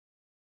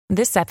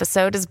This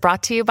episode is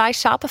brought to you by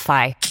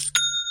Shopify.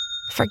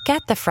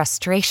 Forget the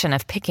frustration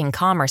of picking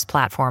commerce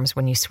platforms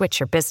when you switch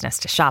your business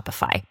to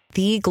Shopify,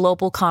 the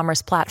global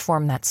commerce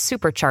platform that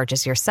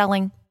supercharges your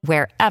selling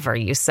wherever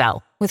you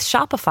sell. With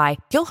Shopify,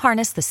 you'll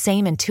harness the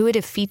same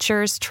intuitive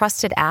features,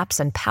 trusted apps,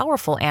 and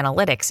powerful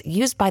analytics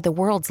used by the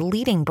world's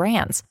leading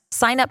brands.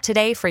 Sign up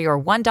today for your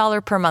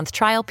 $1 per month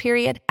trial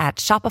period at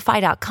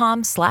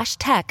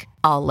shopify.com/tech,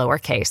 all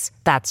lowercase.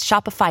 That's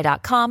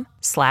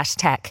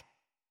shopify.com/tech.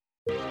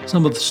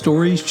 Some of the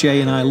stories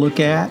Jay and I look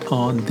at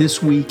on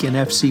This Week in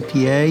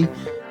FCPA,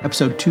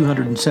 episode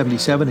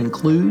 277,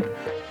 include: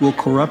 Will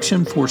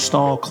corruption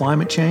forestall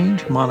climate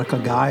change? Monica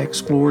Guy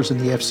explores in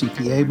the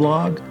FCPA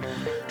blog.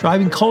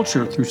 Driving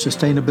culture through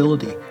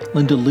sustainability.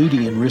 Linda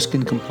Ludy in Risk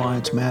and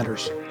Compliance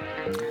Matters.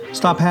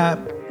 Stop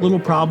little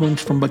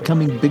problems from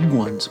becoming big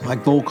ones.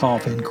 Mike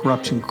Volkov in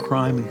Corruption,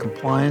 Crime, and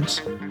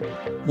Compliance.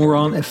 More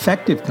on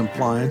effective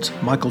compliance.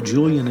 Michael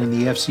Julian in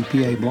the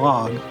FCPA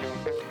blog.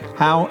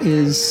 How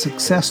is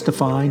success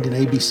defined in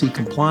ABC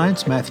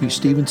compliance? Matthew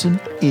Stevenson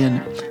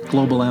in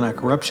Global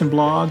Anti-Corruption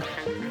blog.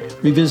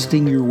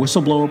 Revisiting your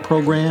whistleblower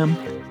program.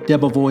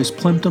 Deborah Voice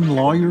Plimpton,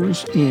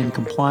 lawyers in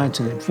compliance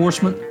and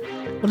enforcement.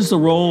 What is the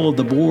role of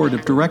the board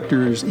of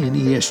directors in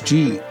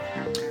ESG?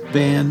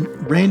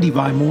 Randy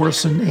Vi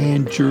Morrison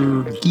and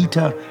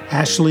Jurgita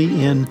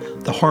Ashley in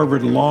the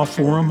Harvard Law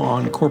Forum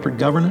on corporate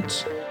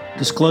governance.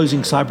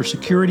 Disclosing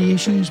cybersecurity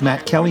issues.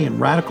 Matt Kelly in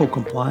Radical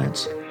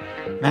Compliance.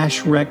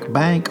 Mashreq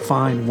Bank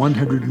fined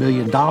 $100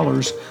 million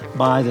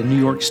by the New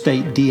York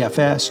State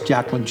DFS.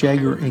 Jacqueline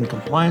Jager in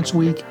Compliance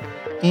Week.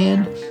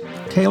 And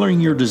tailoring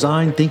your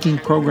design thinking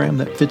program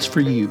that fits for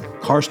you.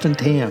 Karsten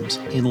Tams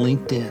in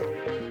LinkedIn.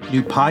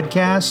 New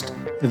podcast,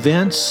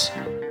 events,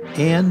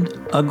 and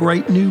a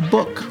great new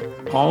book.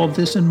 All of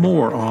this and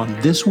more on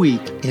This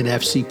Week in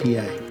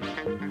FCPA.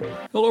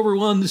 Hello,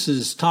 everyone. This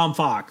is Tom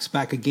Fox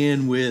back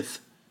again with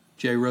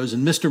Jay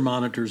Rosen, Mr.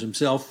 Monitors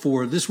himself,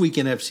 for This Week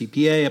in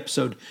FCPA,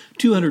 episode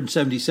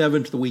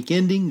 277 for the week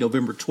ending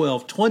November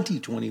 12,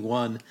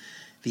 2021,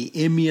 the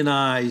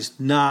immunized,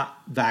 not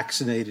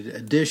vaccinated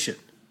edition.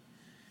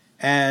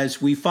 As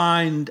we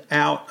find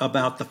out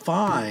about the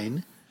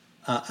fine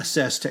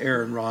assessed to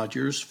Aaron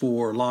Rodgers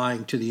for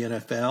lying to the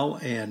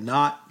NFL and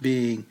not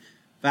being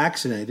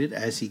vaccinated,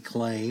 as he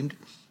claimed,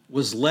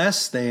 was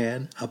less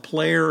than a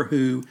player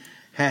who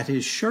had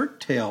his shirt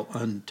tail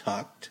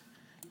untucked.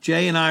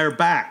 Jay and I are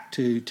back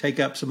to take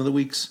up some of the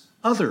week's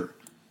other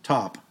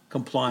top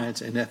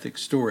compliance and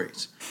ethics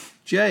stories.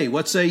 Jay,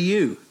 what say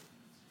you?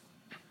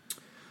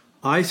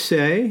 I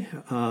say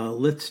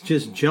let's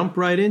just jump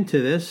right into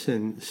this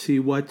and see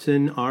what's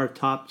in our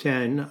top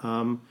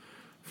 10.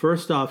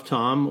 First off,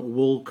 Tom,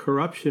 will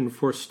corruption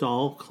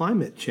forestall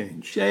climate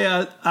change? Jay,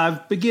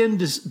 I've beginning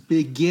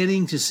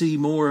to see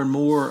more and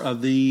more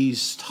of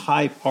these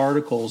type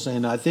articles,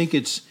 and I think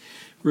it's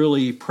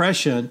really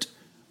prescient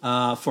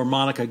for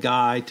Monica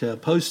Guy to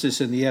post this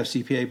in the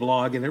FCPA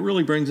blog, and it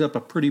really brings up a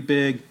pretty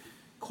big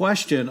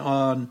question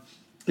on: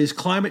 is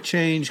climate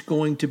change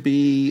going to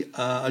be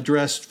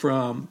addressed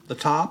from the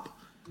top,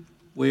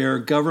 where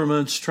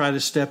governments try to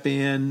step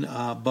in,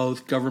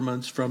 both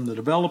governments from the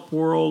developed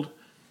world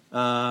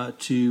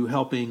to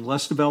helping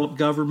less developed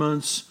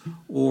governments,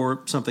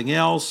 or something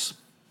else,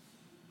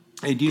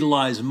 and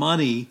utilize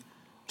money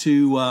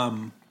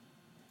to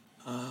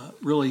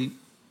really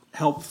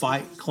help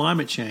fight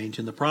climate change?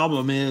 And the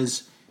problem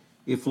is,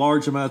 if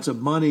large amounts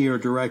of money are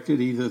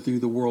directed either through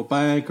the World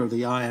Bank or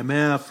the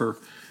IMF, or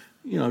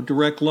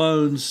direct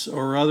loans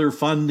or other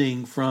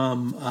funding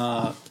from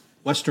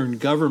Western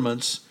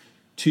governments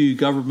to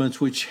governments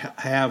which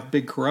have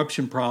big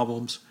corruption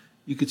problems,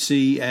 you could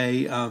see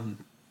a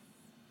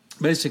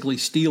basically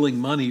stealing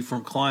money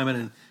from climate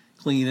and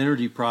clean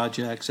energy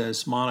projects,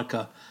 as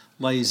Monica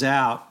lays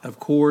out. Of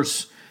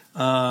course,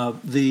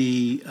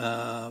 the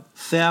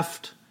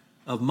theft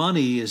of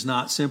money is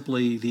not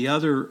simply the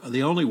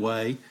only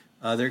way.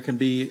 There can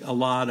be a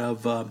lot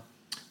of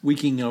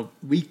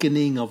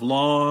weakening of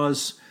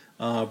laws.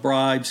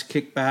 Bribes,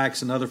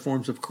 kickbacks, and other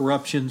forms of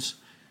corruptions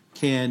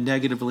can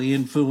negatively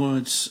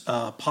influence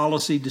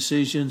policy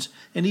decisions,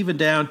 and even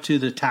down to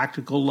the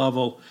tactical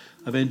level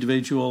of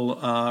individual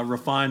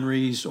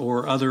refineries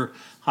or other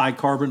high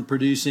carbon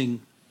producing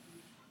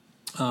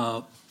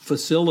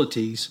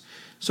facilities.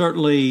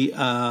 Certainly,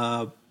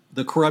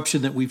 the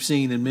corruption that we've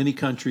seen in many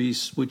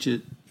countries, which is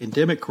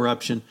endemic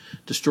corruption,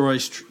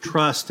 destroys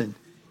trust and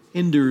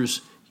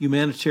hinders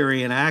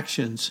humanitarian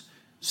actions.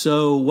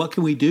 So what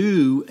can we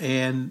do?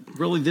 And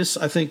really this,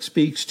 I think,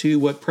 speaks to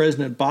what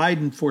President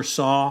Biden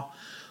foresaw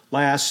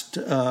last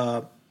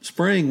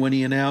spring when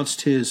he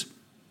announced his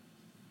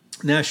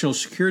national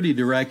security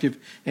directive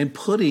and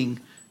putting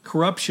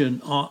corruption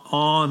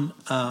on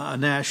a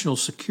national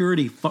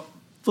security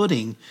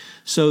footing,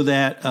 so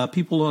that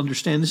people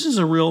understand this is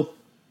a real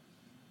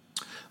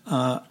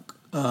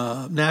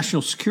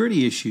national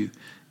security issue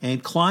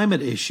and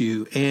climate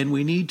issue, and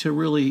we need to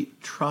really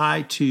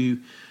try to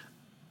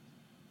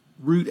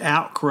root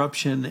out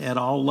corruption at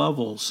all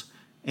levels.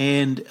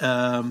 And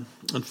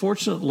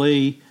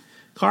unfortunately,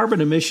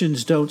 carbon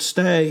emissions don't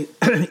stay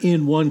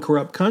in one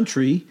corrupt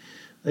country.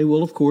 They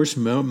will, of course,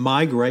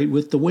 migrate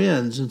with the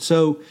winds. And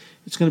so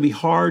it's going to be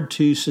hard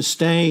to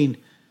sustain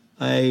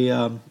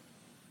a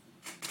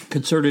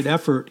concerted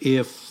effort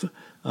if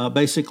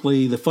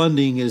basically the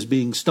funding is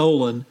being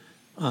stolen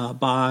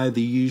by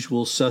the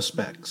usual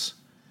suspects.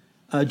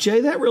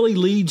 Jay, that really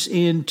leads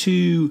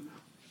into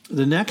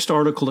the next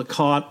article that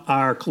caught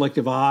our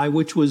collective eye,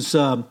 which was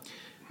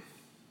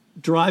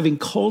driving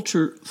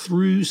culture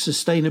through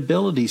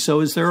sustainability.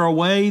 So is there a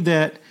way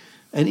that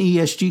an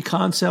ESG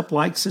concept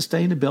like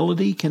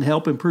sustainability can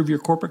help improve your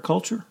corporate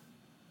culture?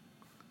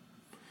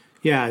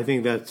 Yeah, I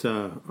think that's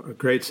a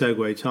great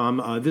segue,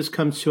 Tom. This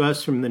comes to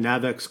us from the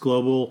Navex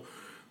Global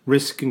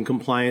Risk and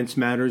Compliance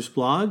Matters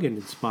blog, and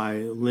it's by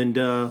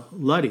Linda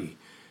Luddy,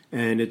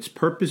 and it's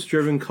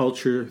Purpose-Driven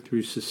Culture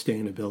Through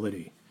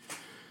Sustainability.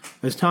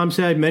 As Tom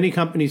said, many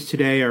companies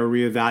today are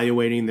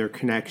reevaluating their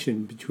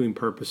connection between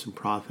purpose and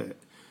profit.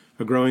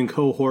 A growing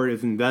cohort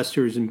of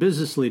investors and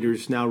business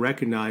leaders now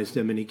recognize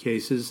in many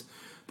cases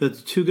that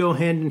the two go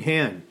hand in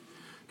hand.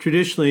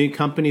 Traditionally,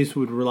 companies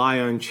would rely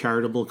on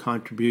charitable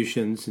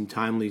contributions and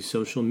timely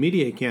social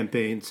media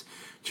campaigns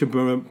to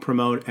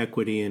promote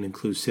equity and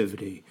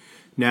inclusivity.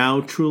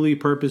 Now, truly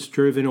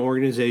purpose-driven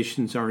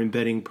organizations are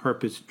embedding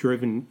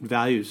purpose-driven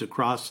values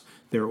across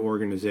their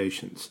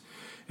organizations.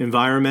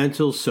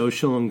 Environmental,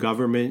 social, and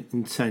government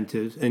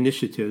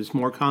initiatives,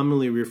 more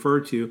commonly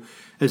referred to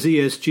as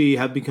ESG,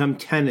 have become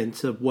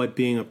tenets of what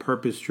being a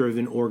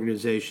purpose-driven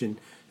organization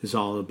is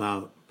all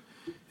about.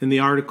 In the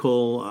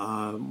article,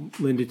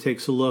 Linda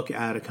takes a look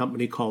at a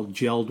company called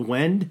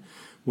JELD-WEN,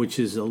 which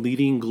is a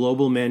leading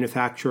global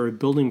manufacturer of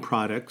building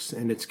products,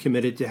 and it's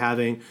committed to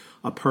having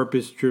a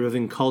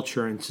purpose-driven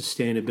culture and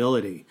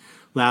sustainability.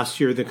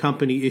 Last year, the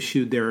company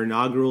issued their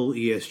inaugural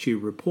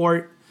ESG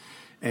report,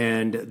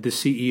 and the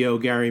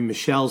CEO, Gary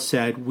Michel,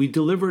 said, "We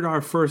delivered our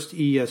first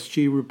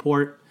ESG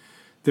report.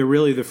 They're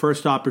really the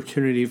first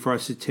opportunity for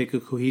us to take a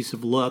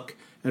cohesive look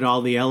at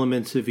all the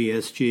elements of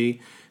ESG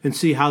and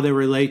see how they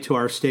relate to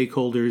our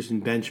stakeholders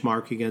and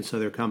benchmark against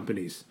other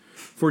companies."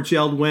 For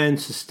JELD-WEN,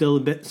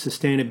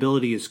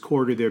 sustainability is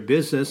core to their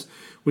business,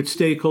 with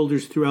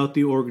stakeholders throughout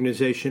the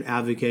organization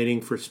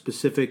advocating for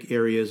specific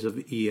areas of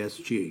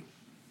ESG.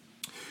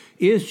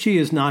 ESG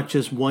is not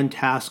just one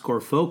task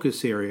or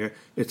focus area,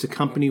 it's a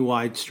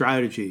company-wide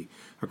strategy.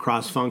 A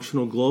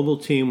cross-functional global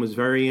team was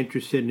very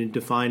interested in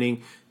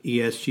defining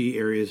ESG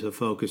areas of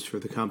focus for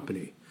the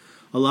company.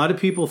 A lot of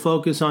people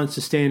focus on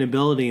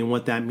sustainability and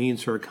what that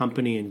means for a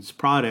company and its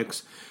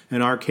products.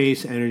 In our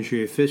case,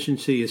 energy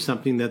efficiency is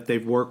something that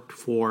they've worked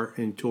for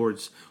and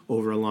towards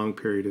over a long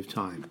period of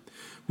time.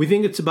 We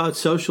think it's about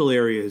social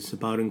areas,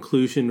 about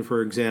inclusion,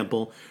 for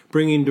example,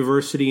 bringing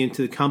diversity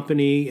into the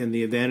company and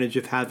the advantage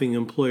of having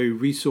employee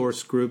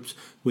resource groups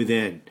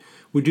within.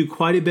 We do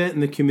quite a bit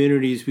in the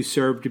communities we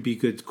serve to be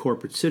good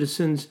corporate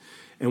citizens,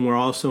 and we're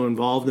also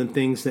involved in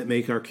things that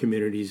make our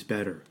communities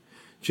better.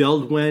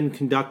 JELD-WEN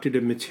conducted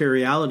a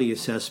materiality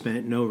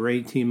assessment in over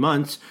 18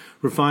 months,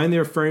 refined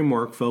their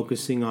framework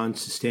focusing on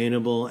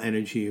sustainable,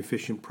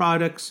 energy-efficient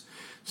products,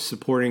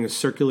 supporting a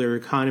circular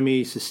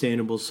economy,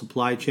 sustainable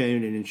supply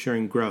chain, and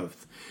ensuring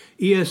growth.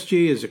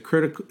 ESG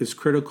is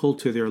critical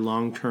to their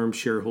long-term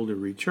shareholder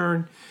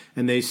return,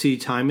 and they see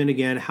time and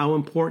again how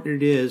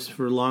important it is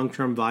for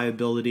long-term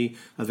viability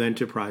of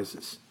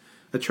enterprises.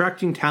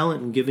 Attracting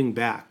talent and giving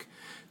back.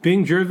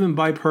 Being driven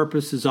by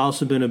purpose has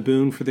also been a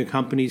boon for the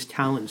company's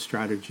talent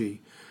strategy.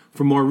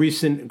 For more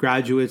recent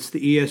graduates, the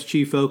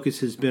ESG focus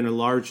has been a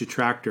large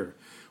attractor.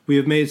 We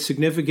have made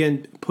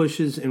significant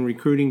pushes in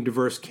recruiting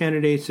diverse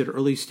candidates at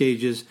early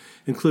stages,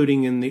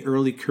 including in the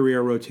early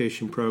career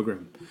rotation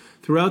program.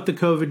 Throughout the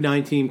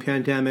COVID-19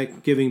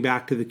 pandemic, giving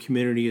back to the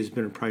community has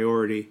been a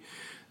priority.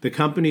 The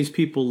company's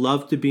people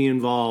love to be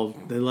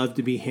involved. They love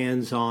to be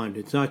hands-on.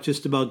 It's not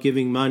just about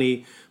giving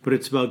money, but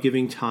it's about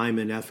giving time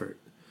and effort.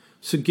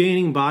 So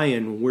gaining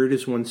buy-in, where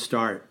does one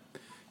start?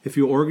 If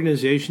your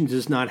organization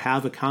does not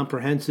have a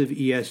comprehensive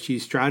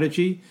ESG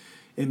strategy,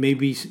 it may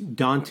be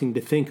daunting to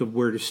think of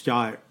where to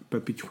start.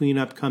 But between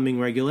upcoming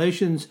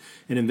regulations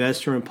and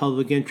investor and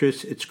public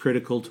interest, it's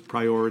critical to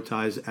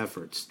prioritize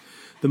efforts.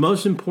 The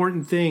most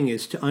important thing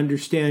is to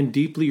understand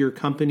deeply your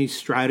company's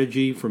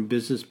strategy from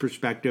business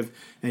perspective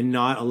and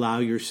not allow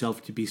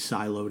yourself to be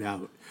siloed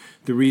out.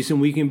 The reason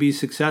we can be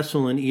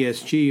successful in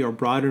ESG or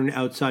broader and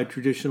outside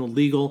traditional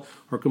legal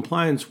or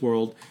compliance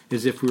world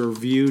is if we're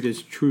viewed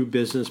as true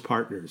business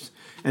partners.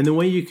 And the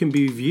way you can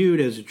be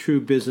viewed as a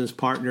true business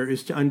partner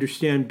is to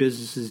understand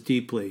businesses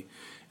deeply.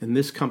 In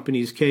this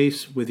company's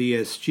case, with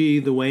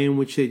ESG, the way in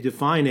which they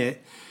define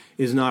it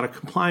is not a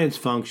compliance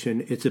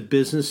function, it's a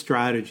business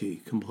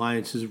strategy.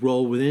 Compliance's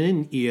role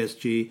within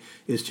ESG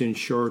is to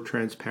ensure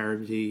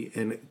transparency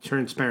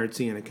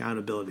and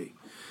accountability.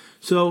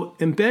 So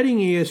embedding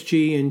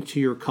ESG into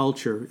your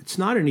culture, it's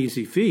not an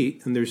easy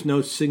feat, and there's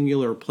no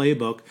singular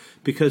playbook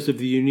because of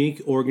the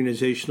unique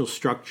organizational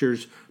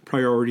structures,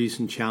 priorities,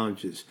 and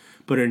challenges.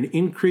 But an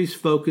increased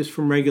focus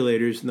from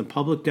regulators and the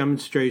public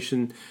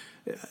demonstration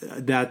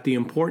that the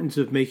importance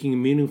of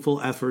making meaningful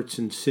efforts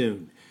and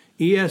soon.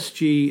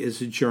 ESG is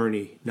a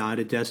journey, not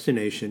a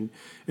destination,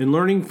 and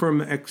learning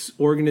from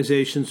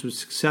organizations with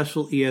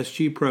successful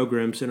ESG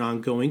programs and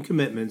ongoing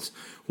commitments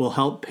will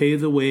help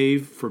pave the way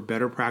for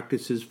better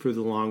practices for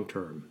the long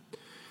term.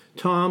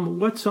 Tom,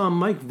 what's on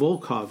Mike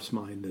Volkov's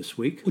mind this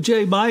week? Well,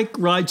 Jay, Mike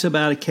writes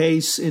about a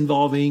case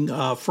involving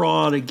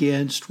fraud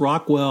against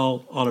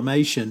Rockwell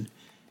Automation,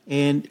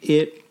 and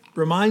it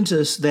reminds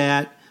us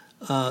that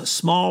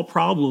small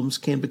problems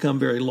can become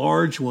very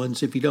large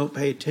ones if you don't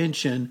pay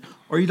attention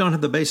or you don't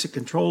have the basic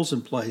controls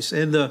in place.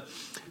 And the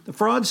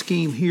fraud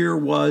scheme here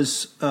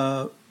was,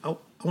 I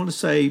want to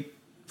say,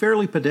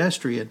 fairly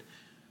pedestrian,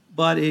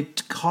 but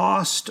it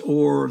cost,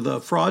 or the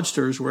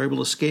fraudsters were able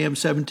to scam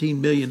 $17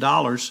 million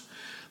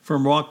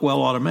from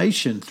Rockwell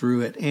Automation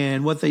through it.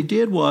 And what they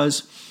did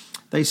was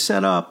they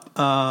set up,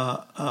 they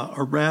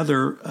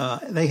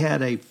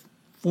had a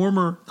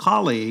former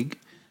colleague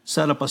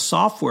set up a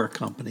software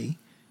company,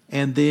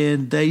 and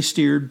then they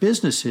steered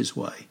business his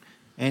way.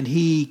 And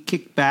he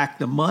kicked back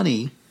the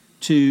money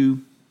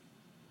to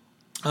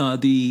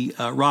the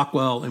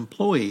Rockwell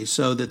employees,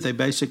 so that they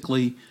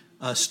basically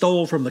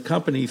stole from the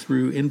company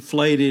through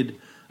inflated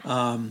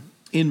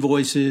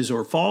invoices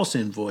or false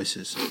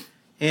invoices.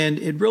 And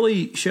it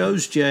really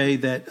shows, Jay,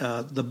 that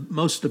the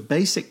most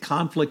basic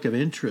conflict of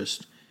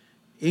interest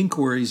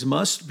inquiries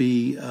must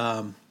be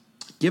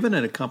given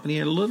at a company,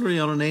 and literally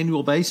on an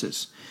annual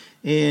basis.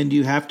 And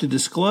you have to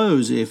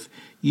disclose if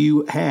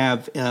you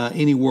have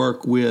any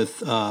work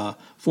with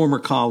former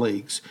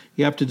colleagues.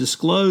 You have to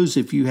disclose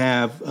if you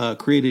have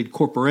created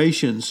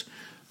corporations,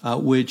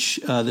 which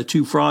the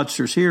two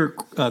fraudsters here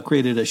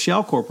created a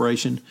shell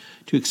corporation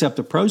to accept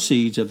the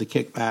proceeds of the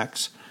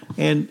kickbacks.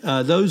 And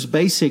those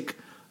basic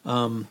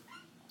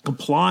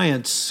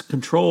compliance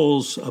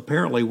controls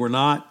apparently were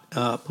not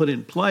put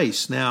in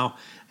place. Now,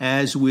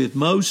 as with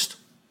most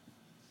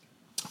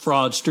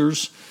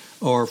fraudsters,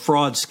 or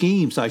fraud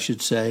schemes, I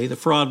should say, the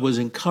fraud was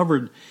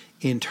uncovered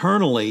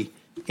internally,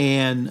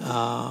 and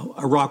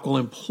a Rockwell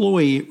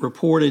employee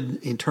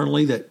reported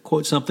internally that,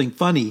 quote, something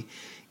funny,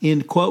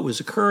 end quote, was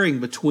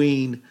occurring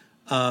between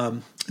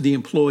the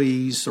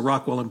employees, the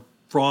Rockwell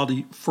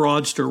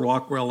fraudster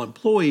Rockwell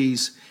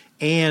employees,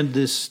 and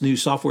this new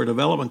software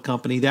development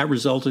company. That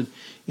resulted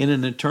in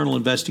an internal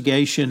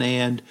investigation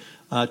and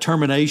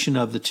termination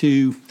of the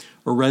two,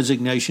 or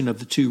resignation of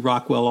the two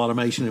Rockwell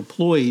Automation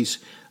employees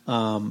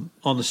on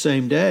the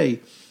same day.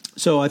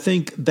 So I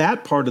think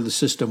that part of the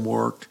system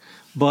worked.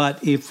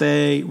 But if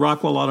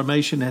Rockwell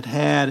Automation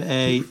had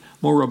a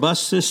more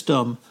robust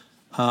system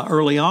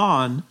early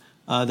on,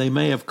 they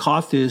may have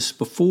caught this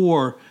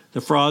before the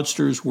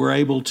fraudsters were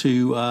able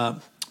to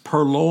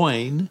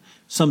purloin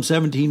some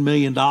 $17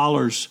 million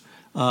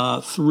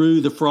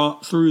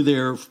through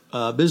their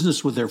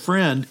business with their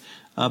friend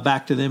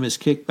back to them as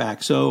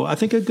kickback. So I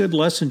think a good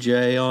lesson,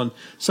 Jay, on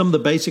some of the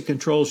basic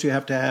controls you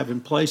have to have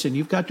in place, and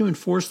you've got to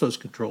enforce those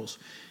controls.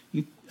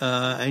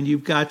 And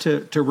you've got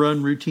to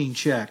run routine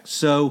checks.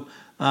 So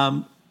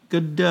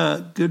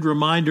good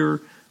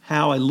reminder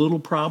how a little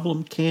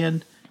problem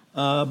can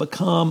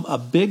become a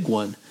big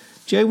one.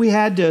 Jay, we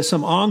had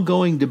some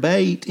ongoing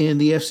debate in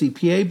the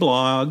FCPA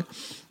blog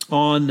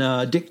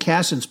on Dick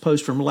Casson's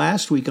post from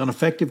last week on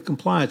effective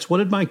compliance. What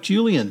did Mike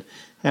Julian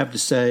have to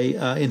say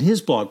in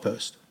his blog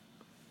post?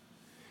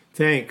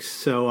 Thanks.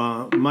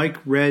 So Mike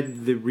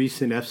read the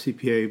recent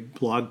FCPA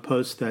blog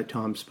post that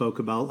Tom spoke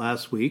about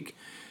last week,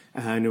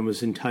 and it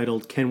was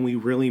entitled, "Can We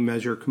Really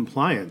Measure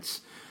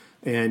Compliance?"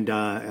 And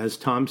as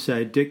Tom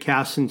said, Dick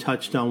Casson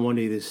touched on one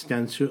of the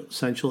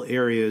essential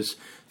areas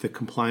the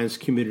compliance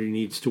community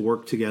needs to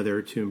work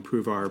together to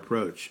improve our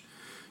approach.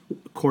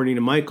 According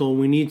to Michael,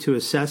 we need to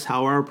assess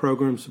how our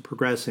programs are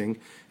progressing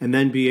and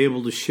then be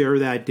able to share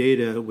that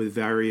data with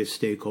various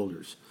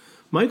stakeholders.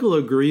 Michael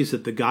agrees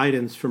that the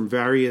guidance from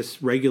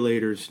various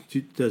regulators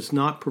does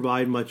not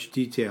provide much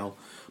detail,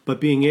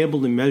 but being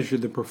able to measure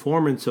the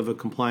performance of a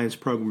compliance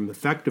program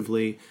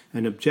effectively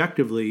and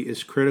objectively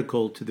is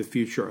critical to the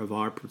future of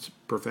our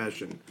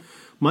profession.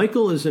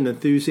 Michael is an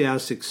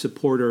enthusiastic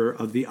supporter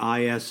of the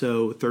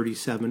ISO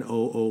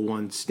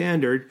 37001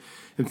 standard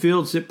and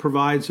feels it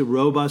provides a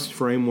robust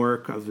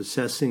framework of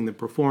assessing the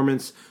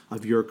performance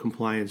of your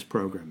compliance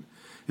program.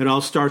 It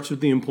all starts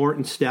with the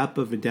important step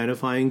of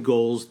identifying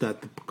goals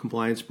that the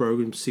compliance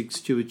program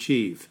seeks to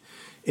achieve.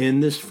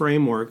 In this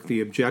framework, the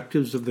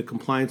objectives of the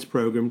compliance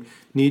program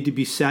need to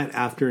be set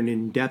after an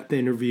in-depth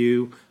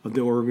interview of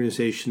the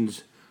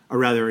organization's, or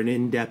rather an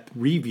in-depth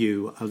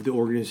review of the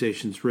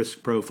organization's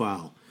risk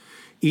profile.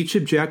 Each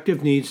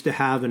objective needs to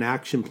have an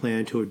action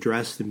plan to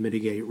address and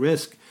mitigate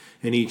risk,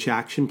 and each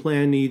action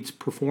plan needs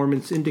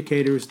performance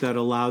indicators that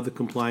allow the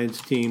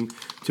compliance team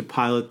to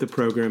pilot the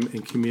program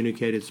and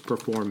communicate its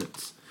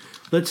performance.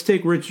 Let's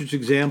take Richard's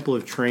example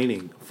of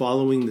training.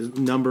 Following the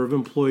number of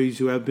employees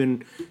who have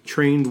been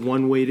trained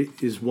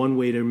is one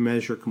way to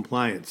measure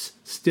compliance.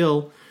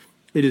 Still,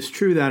 it is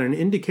true that an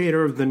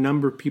indicator of the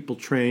number of people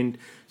trained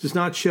does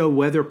not show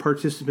whether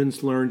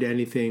participants learned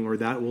anything or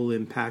that will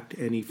impact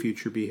any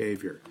future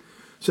behavior.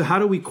 So how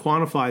do we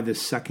quantify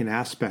this second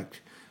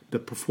aspect, the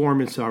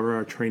performance of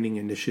our training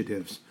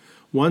initiatives?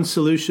 One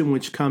solution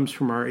which comes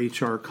from our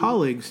HR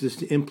colleagues is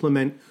to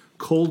implement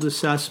cold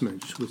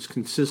assessments, which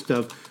consist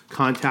of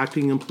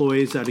contacting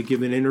employees at a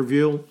given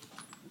interview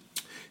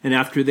and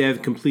after they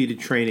have completed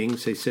training,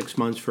 say 6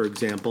 months, for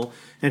example,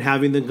 and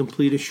having them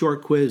complete a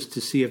short quiz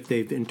to see if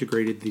they've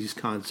integrated these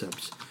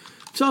concepts.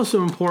 It's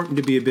also important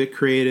to be a bit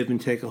creative and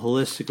take a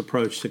holistic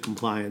approach to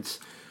compliance.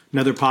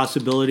 Another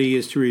possibility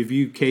is to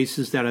review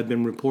cases that have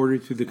been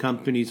reported through the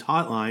company's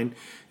hotline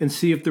and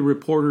see if the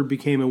reporter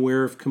became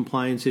aware of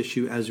compliance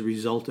issue as a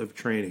result of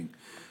training.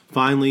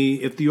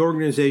 Finally, if the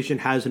organization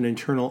has an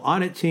internal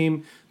audit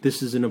team,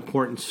 this is an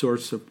important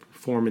source of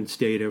performance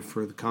data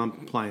for the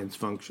compliance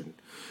function.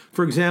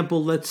 For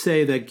example, let's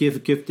say that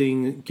gift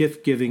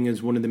giving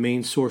is one of the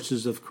main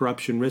sources of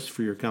corruption risk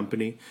for your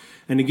company,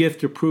 and a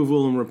gift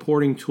approval and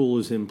reporting tool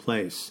is in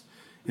place.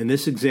 In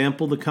this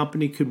example, the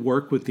company could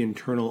work with the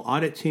internal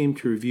audit team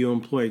to review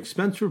employee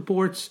expense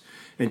reports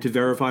and to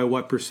verify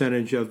what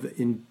percentage of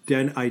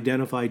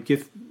identified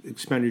gift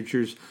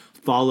expenditures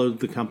followed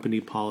the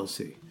company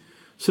policy.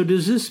 So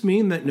does this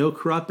mean that no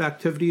corrupt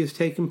activity has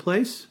taken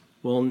place?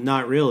 Well,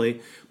 not really,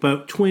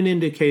 but twin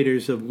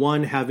indicators of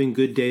one, having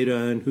good data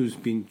and who's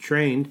being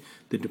trained,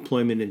 the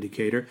deployment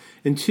indicator,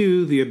 and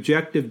two, the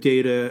objective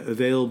data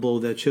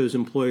available that shows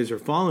employees are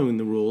following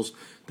the rules,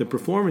 the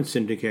performance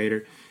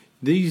indicator.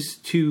 These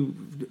two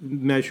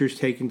measures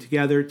taken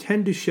together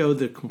tend to show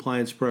the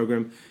compliance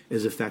program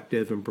is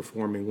effective and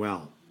performing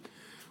well.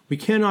 We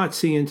cannot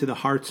see into the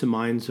hearts and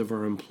minds of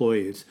our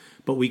employees,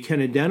 but we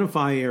can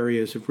identify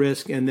areas of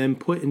risk and then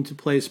put into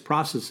place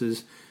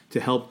processes to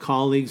help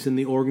colleagues in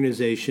the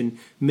organization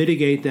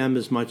mitigate them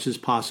as much as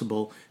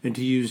possible and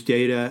to use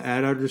data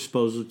at our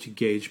disposal to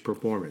gauge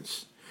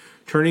performance.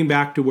 Turning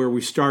back to where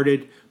we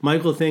started,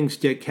 Michael thinks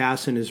Dick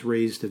Kassin has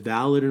raised a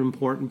valid and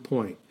important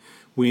point.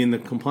 We in the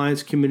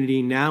compliance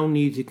community now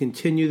need to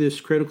continue this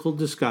critical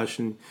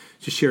discussion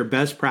to share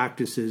best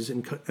practices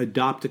and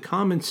adopt a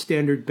common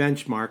standard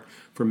benchmark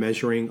for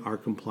measuring our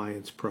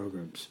compliance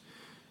programs.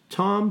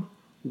 Tom,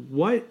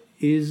 what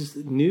is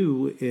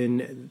new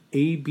in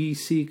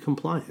ABC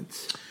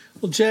compliance?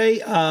 Well, Jay,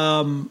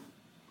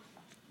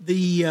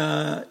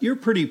 you're a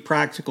pretty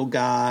practical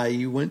guy.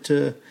 You went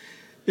to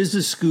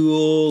business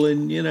school,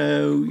 and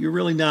you're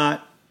really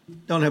don't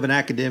have an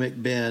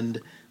academic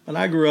bend. But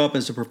I grew up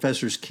as a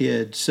professor's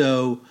kid,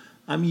 so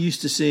I'm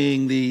used to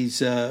seeing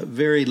these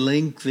very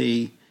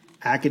lengthy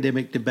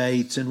academic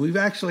debates, and we've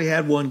actually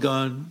had one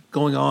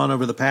going on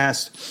over the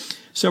past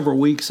several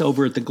weeks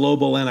over at the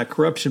Global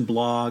Anti-Corruption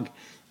blog.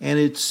 And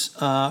it's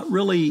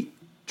really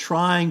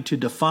trying to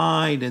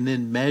define and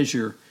then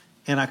measure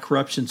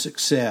anti-corruption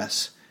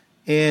success.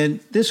 And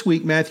this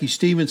week, Matthew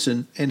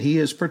Stevenson, and he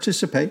has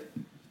participated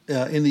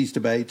in these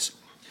debates,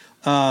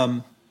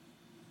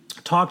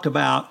 talked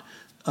about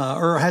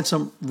or had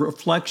some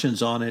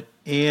reflections on it.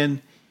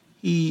 And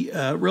he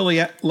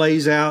really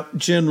lays out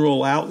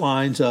general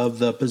outlines of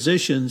the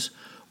positions.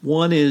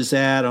 One is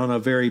that on a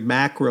very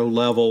macro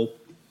level,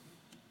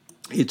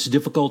 it's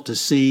difficult to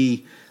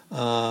see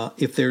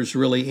if there's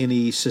really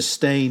any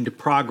sustained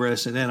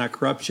progress in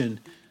anti-corruption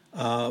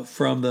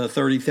from the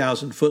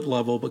 30,000-foot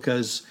level,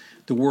 because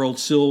the world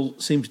still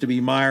seems to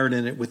be mired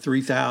in it with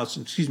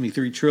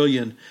 $3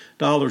 trillion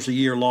a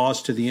year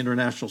lost to the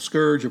international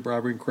scourge of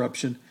bribery and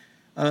corruption.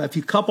 If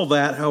you couple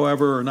that,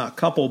 however, or not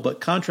couple, but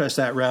contrast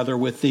that rather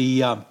with the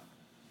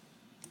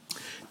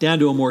down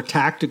to a more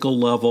tactical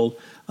level,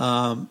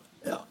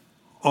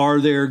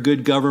 are there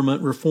good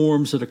government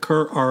reforms that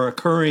are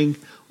occurring?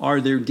 Are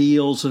there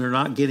deals that are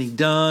not getting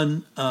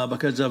done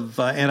because of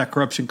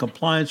anti-corruption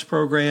compliance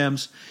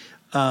programs?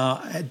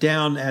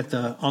 Down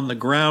on the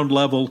ground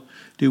level,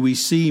 do we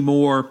see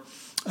more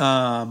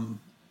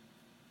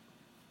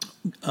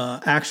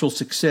actual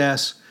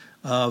success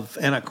of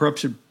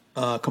anti-corruption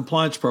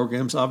compliance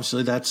programs?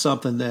 Obviously, that's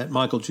something that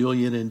Michael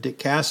Julian and Dick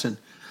Kassin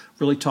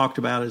really talked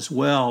about as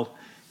well.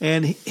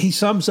 And he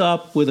sums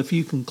up with a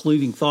few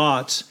concluding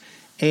thoughts.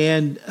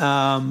 And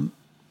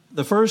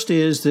the first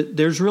is that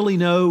there's really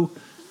no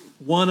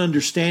one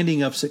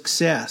understanding of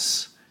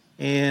success.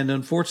 And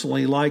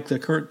unfortunately, like the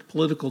current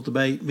political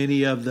debate,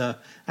 many of the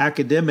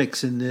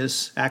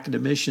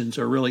academicians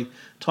are really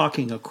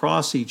talking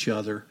across each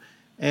other.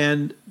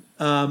 And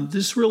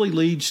this really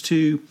leads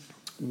to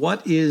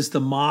what is the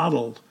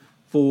model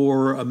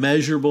for a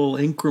measurable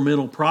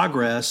incremental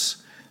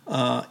progress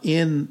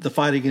in the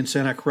fight against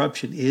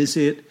anti-corruption? Is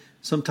it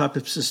some type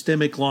of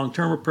systemic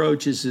long-term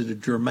approach? Is it a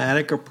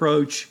dramatic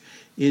approach?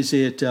 Is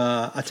it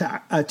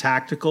a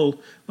tactical,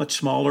 much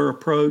smaller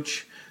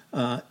approach?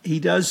 He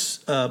does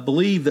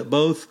believe that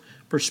both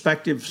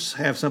perspectives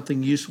have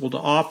something useful to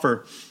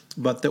offer,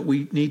 but that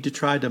we need to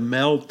try to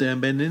meld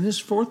them. And in his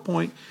fourth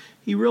point,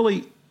 he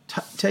really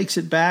takes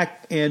it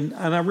back. And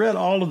I read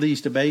all of these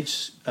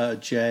debates,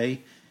 Jay,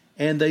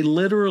 and they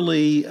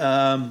literally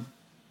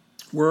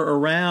were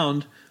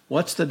around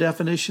what's the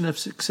definition of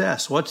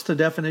success? What's the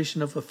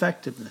definition of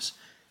effectiveness?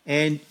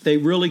 And they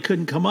really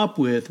couldn't come up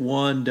with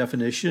one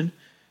definition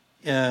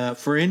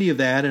for any of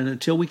that. And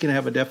until we can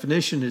have a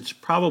definition, it's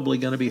probably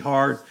going to be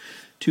hard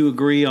to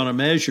agree on a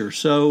measure.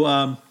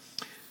 So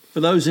For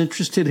those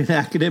interested in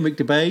academic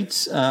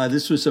debates,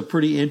 this was a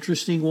pretty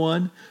interesting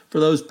one. For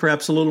those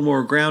perhaps a little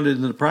more grounded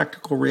in the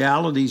practical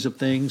realities of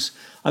things,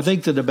 I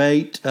think the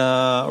debate, or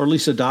at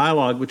least a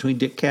dialogue between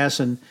Dick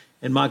Casson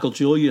and Michael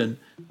Julian,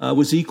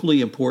 was equally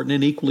important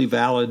and equally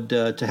valid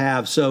to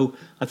have. So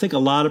I think a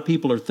lot of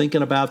people are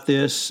thinking about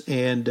this,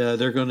 and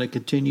they're going to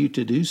continue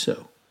to do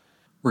so.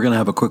 We're going to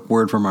have a quick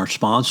word from our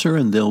sponsor,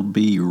 and they'll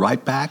be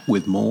right back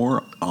with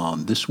more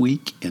on This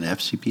Week in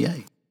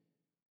FCPA.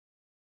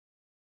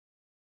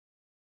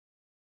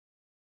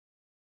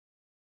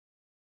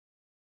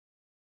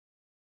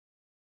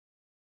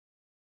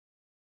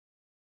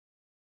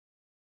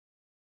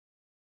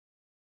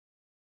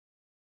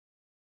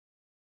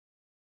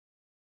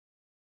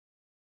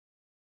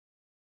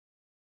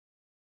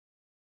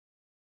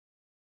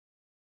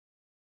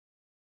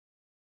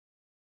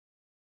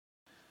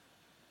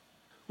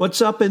 What's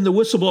up in the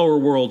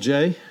whistleblower world,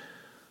 Jay?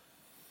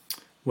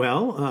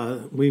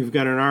 Well, we've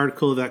got an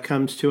article that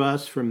comes to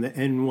us from the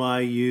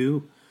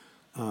NYU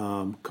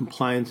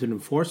Compliance and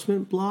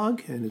Enforcement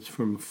blog, and it's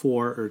from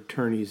 4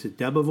 attorneys at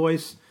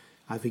Debevoise,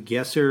 Avi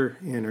Gesser,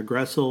 Anna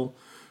Gressel,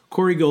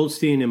 Corey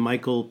Goldstein, and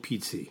Michael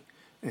Pizzi.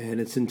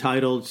 And it's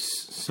entitled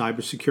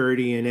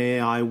Cybersecurity and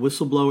AI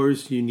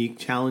Whistleblowers, Unique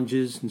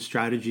Challenges and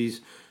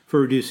Strategies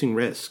for Reducing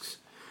Risks.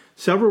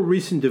 Several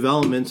recent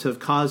developments have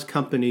caused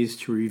companies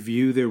to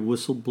review their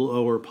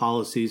whistleblower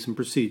policies and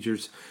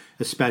procedures,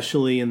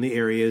 especially in the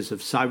areas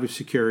of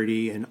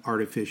cybersecurity and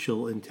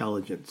artificial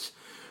intelligence.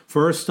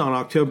 First, on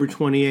October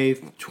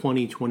 28,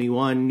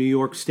 2021, New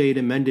York State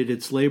amended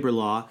its labor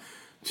law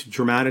to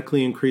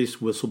dramatically increase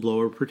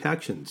whistleblower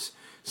protections.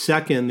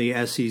 Second, the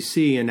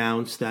SEC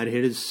announced that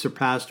it has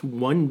surpassed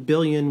 $1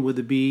 billion with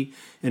a B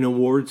in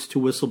awards to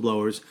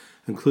whistleblowers,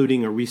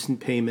 including a recent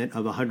payment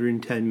of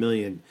 $110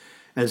 million.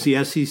 As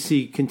the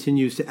SEC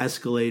continues to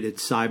escalate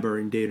its cyber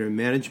and data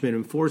management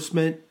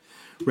enforcement,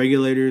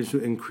 regulators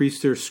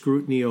increase their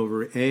scrutiny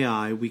over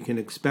AI. We can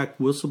expect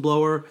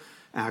whistleblower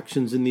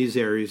actions in these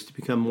areas to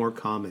become more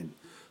common.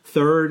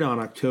 Third, on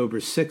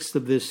October 6th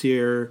of this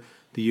year,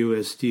 the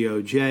U.S.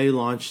 DOJ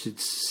launched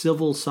its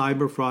Civil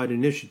Cyber Fraud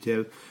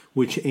Initiative,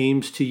 which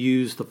aims to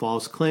use the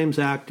False Claims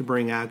Act to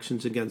bring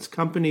actions against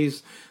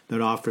companies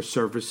that offer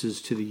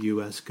services to the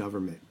U.S.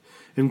 government.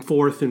 And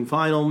fourth and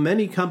final,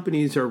 many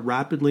companies are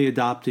rapidly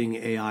adopting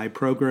AI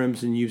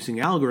programs and using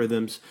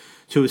algorithms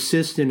to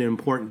assist in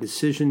important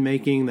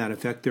decision-making that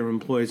affect their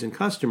employees and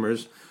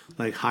customers,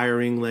 like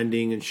hiring,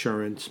 lending,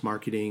 insurance,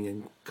 marketing,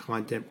 and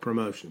content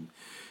promotion.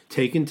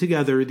 Taken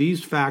together,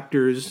 these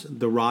factors,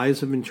 the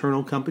rise of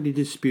internal company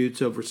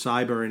disputes over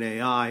cyber and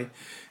AI,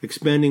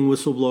 expanding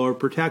whistleblower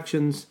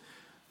protections,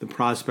 the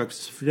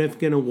prospects of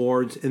significant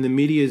awards, and the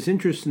media's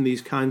interest in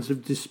these kinds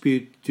of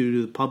dispute due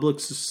to the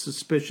public's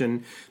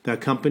suspicion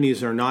that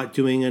companies are not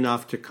doing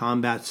enough to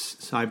combat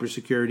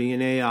cybersecurity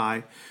and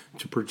AI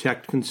to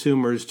protect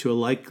consumers, to a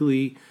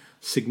likely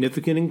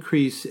significant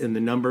increase in the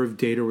number of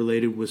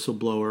data-related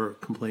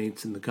whistleblower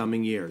complaints in the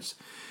coming years.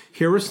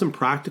 Here are some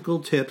practical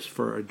tips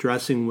for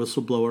addressing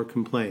whistleblower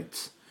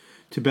complaints.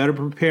 To better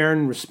prepare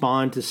and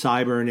respond to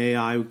cyber and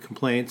AI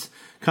complaints,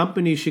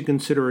 companies should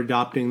consider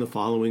adopting the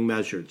following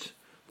measures.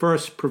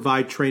 First,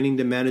 provide training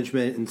to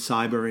management in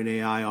cyber and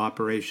AI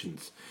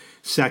operations.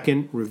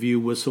 Second,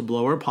 review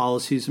whistleblower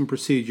policies and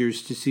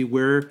procedures to see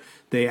whether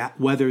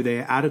they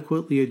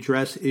adequately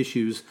address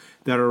issues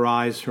that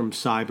arise from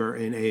cyber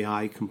and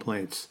AI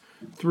complaints.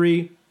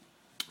 3,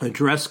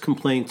 address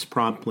complaints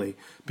promptly.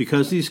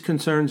 Because these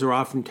concerns are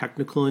often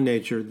technical in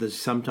nature, they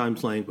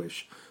sometimes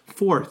languish.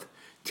 4th,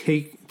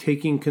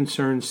 taking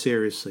concerns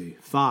seriously.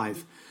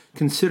 5,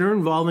 consider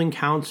involving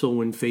counsel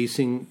when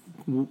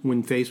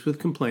faced with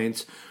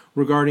complaints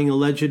regarding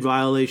alleged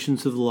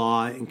violations of the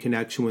law in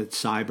connection with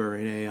cyber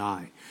and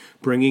AI.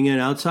 Bringing in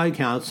outside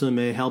counsel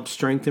may help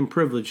strengthen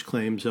privilege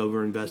claims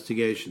over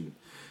investigation.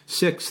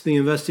 6, the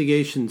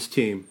investigations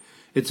team.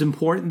 It's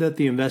important that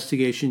the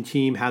investigation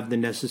team have the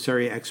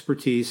necessary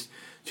expertise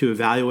to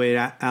evaluate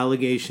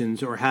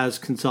allegations or has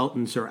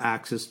consultants or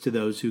access to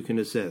those who can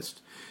assist.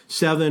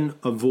 7,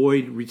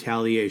 avoid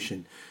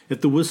retaliation.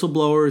 If the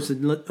whistleblower is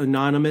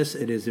anonymous,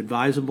 it is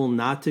advisable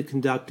not to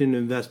conduct an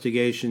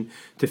investigation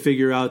to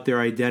figure out their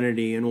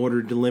identity in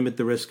order to limit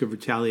the risk of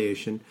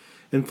retaliation.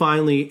 And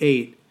finally,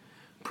 8,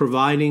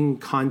 providing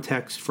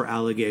context for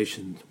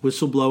allegations.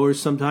 Whistleblowers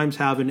sometimes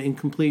have an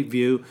incomplete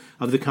view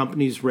of the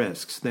company's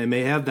risks. They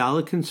may have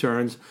valid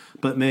concerns,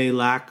 but may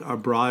lack a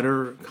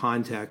broader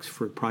context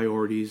for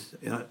priorities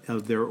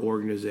of their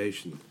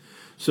organization.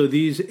 So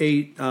these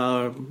eight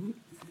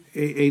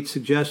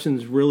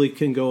suggestions really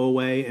can go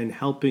away in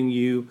helping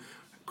you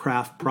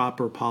craft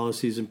proper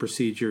policies and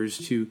procedures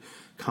to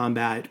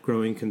combat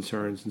growing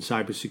concerns in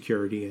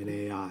cybersecurity and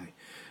AI.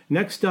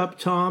 Next up,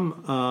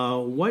 Tom,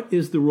 what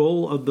is the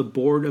role of the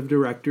board of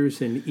directors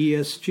in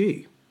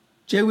ESG?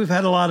 Jay, we've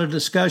had a lot of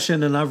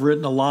discussion, and I've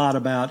written a lot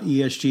about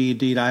ESG.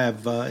 Indeed, I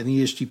have an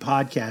ESG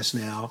podcast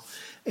now.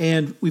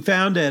 And we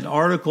found an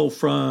article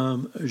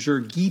from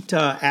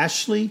Jurgita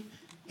Ashley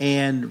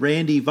and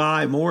Randy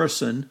Vi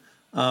Morrison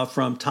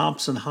from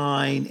Thompson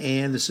Hine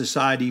and the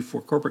Society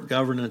for Corporate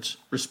Governance,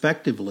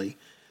 respectively.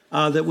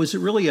 That was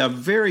really a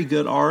very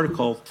good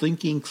article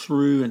thinking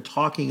through and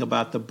talking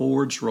about the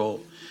board's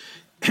role.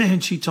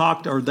 And they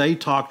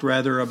talked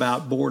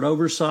about board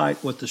oversight,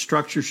 what the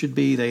structure should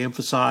be. They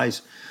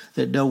emphasize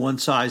that no one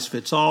size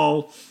fits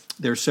all.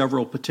 There are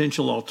several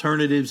potential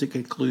alternatives. It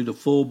could include a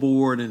full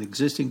board, an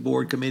existing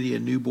board committee, a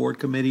new board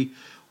committee,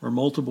 or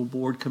multiple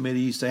board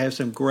committees. They have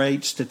some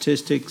great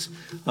statistics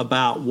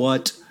about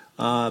what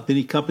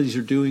many companies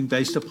are doing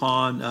based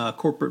upon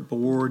corporate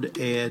board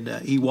and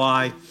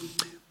EY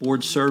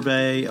board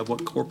survey of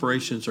what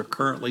corporations are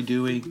currently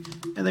doing.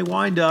 And they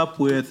wind up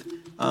with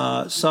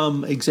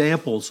some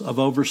examples of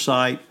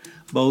oversight,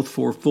 both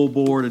for full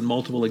board and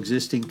multiple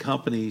existing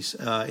companies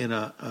in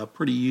a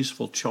pretty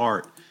useful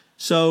chart.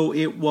 So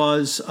it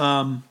was,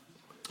 I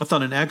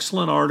thought, an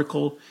excellent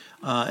article.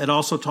 It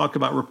also talked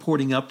about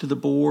reporting up to the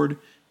board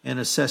and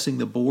assessing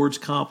the board's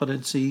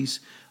competencies,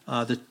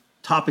 the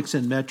topics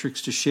and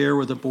metrics to share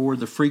with the board,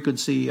 the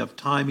frequency of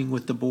timing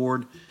with the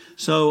board.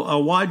 So a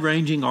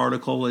wide-ranging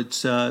article.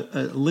 It's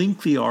a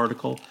lengthy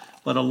article,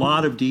 but a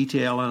lot of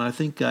detail, and I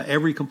think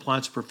every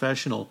compliance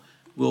professional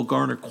will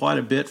garner quite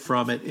a bit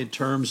from it in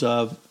terms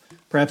of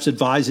perhaps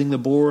advising the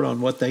board on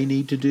what they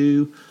need to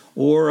do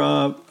or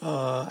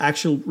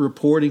actual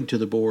reporting to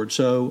the board.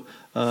 So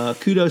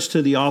kudos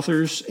to the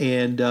authors,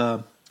 and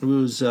it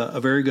was a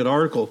very good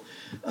article.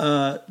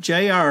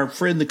 Jay, our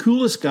friend, the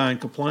coolest guy in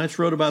compliance,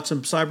 wrote about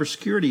some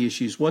cybersecurity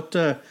issues. What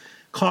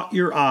caught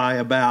your eye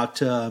about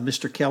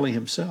Mr. Kelly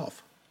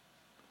himself?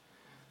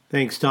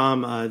 Thanks,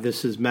 Tom.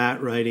 This is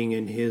Matt writing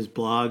in his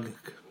blog,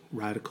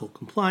 Radical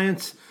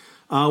Compliance.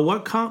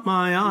 What caught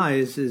my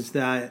eyes is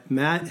that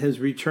Matt has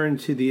returned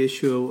to the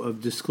issue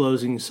of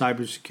disclosing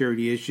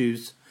cybersecurity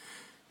issues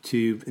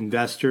to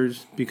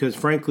investors because,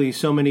 frankly,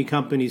 so many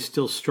companies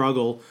still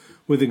struggle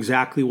with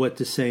exactly what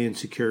to say in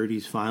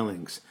securities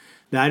filings.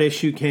 That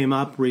issue came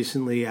up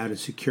recently at a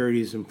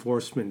securities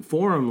enforcement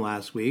forum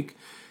last week,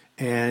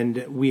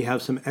 and we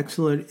have some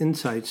excellent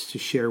insights to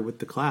share with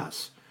the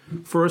class.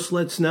 First,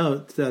 let's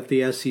note that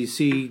the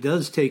SEC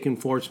does take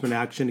enforcement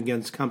action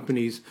against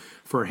companies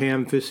for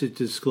ham-fisted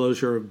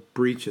disclosure of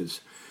breaches.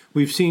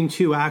 We've seen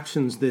 2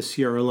 actions this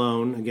year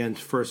alone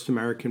against First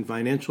American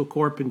Financial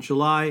Corp in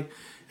July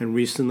and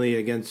recently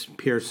against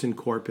Pearson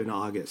Corp in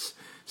August.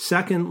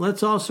 Second,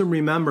 let's also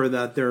remember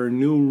that there are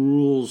new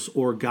rules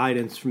or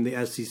guidance from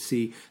the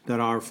SEC that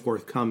are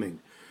forthcoming.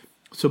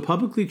 So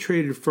publicly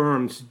traded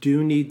firms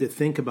do need to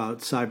think about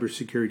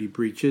cybersecurity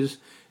breaches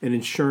and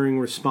ensuring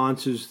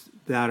responses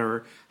that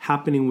are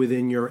happening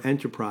within your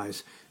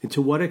enterprise and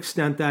to what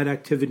extent that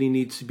activity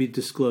needs to be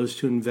disclosed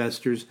to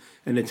investors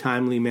in a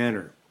timely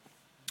manner.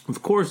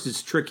 Of course,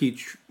 it's tricky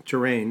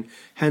terrain,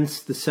 hence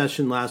the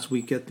session last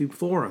week at the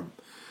forum.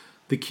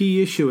 The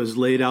key issue as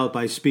laid out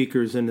by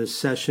speakers in this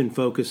session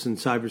focused on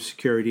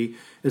cybersecurity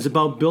is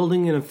about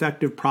building an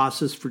effective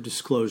process for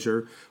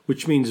disclosure,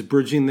 which means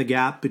bridging the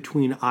gap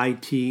between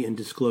IT and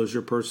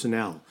disclosure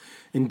personnel.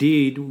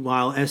 Indeed,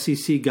 while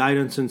SEC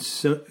guidance on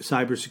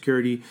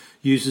cybersecurity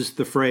uses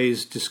the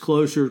phrase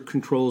disclosure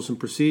controls and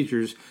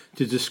procedures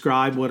to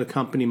describe what a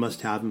company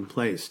must have in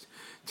place.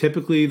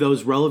 Typically,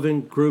 those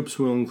relevant groups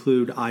will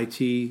include IT,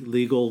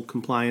 legal,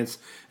 compliance,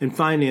 and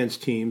finance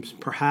teams,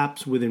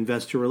 perhaps with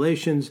investor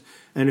relations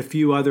and a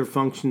few other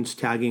functions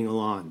tagging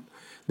along.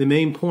 The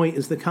main point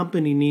is the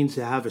company needs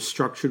to have a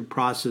structured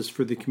process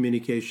for the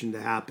communication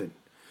to happen.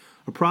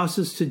 A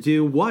process to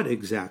do what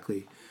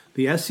exactly?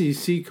 The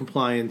SEC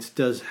compliance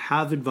does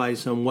have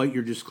advice on what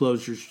your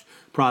disclosure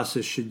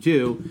process should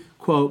do.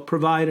 Quote,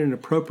 provide an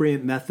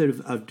appropriate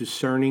method of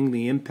discerning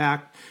the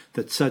impact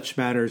that such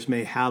matters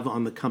may have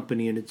on the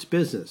company and its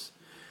business.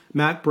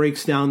 Matt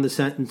breaks down the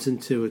sentence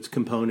into its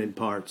component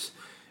parts.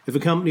 If a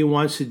company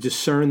wants to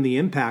discern the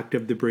impact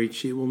of the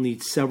breach, it will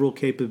need several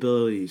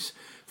capabilities.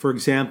 For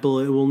example,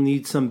 it will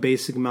need some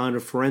basic amount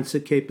of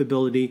forensic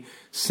capability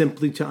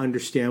simply to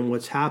understand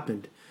what's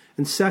happened.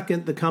 And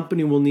second, the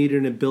company will need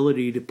an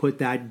ability to put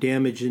that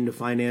damage into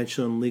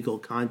financial and legal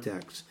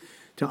context.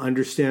 To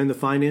understand the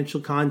financial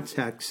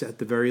context, at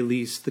the very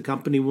least, the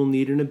company will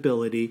need an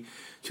ability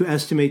to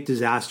estimate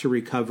disaster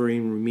recovery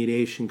and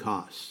remediation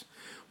costs.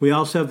 We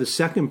also have the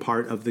second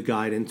part of the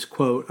guidance,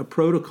 quote, a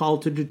protocol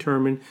to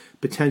determine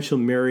potential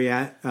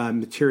materiality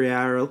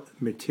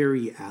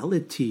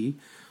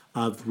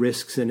of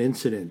risks and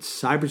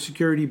incidents.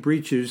 Cybersecurity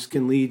breaches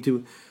can lead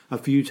to a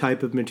few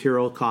types of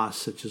material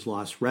costs, such as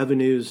lost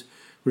revenues,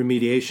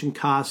 remediation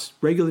costs,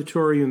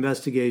 regulatory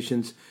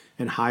investigations,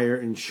 and higher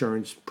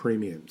insurance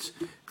premiums.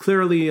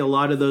 Clearly, a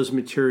lot of those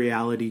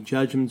materiality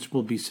judgments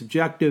will be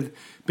subjective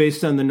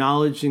based on the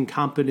knowledge and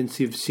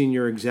competency of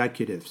senior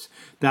executives.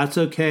 That's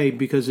okay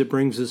because it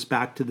brings us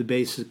back to the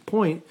basic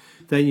point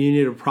that you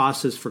need a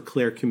process for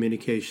clear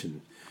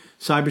communication.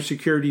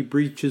 Cybersecurity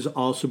breaches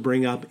also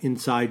bring up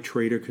inside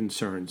trader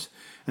concerns,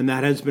 and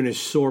that has been a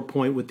sore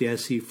point with the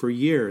SEC for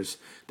years,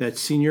 that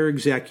senior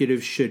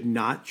executives should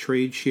not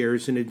trade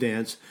shares in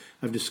advance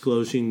of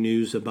disclosing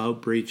news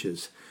about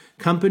breaches.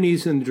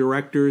 Companies and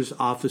directors,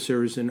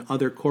 officers, and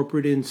other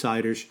corporate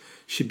insiders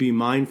should be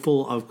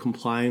mindful of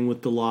complying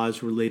with the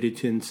laws related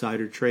to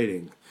insider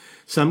trading.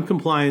 Some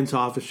compliance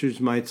officers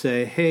might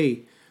say,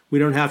 hey, we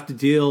don't have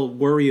to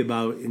worry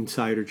about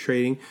insider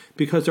trading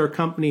because our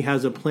company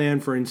has a plan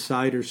for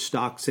insider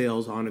stock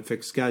sales on a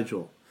fixed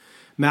schedule.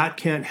 Matt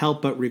can't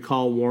help but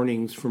recall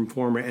warnings from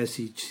former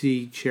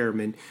SEC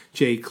Chairman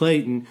Jay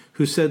Clayton,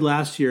 who said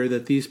last year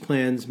that these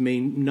plans may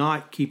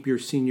not keep your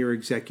senior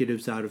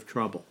executives out of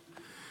trouble.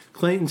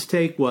 Clayton's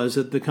take was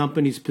that the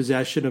company's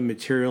possession of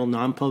material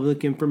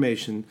non-public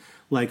information,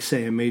 like,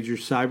 say, a major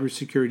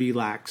cybersecurity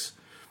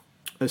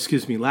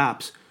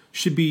lapse,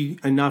 should be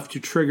enough to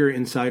trigger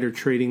insider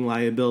trading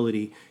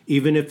liability,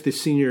 even if the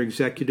senior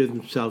executives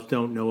themselves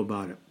don't know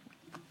about it.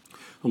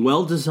 A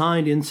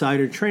well-designed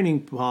insider trading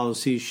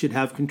policy should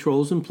have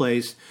controls in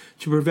place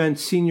to prevent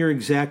senior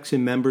execs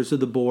and members of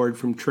the board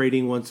from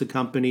trading once the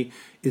company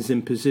is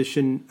in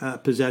possession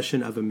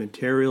of a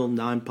material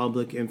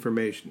non-public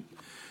information.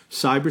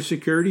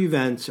 Cybersecurity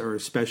events are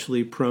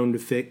especially prone to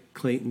fit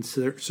Clayton's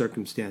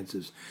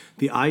circumstances.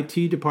 The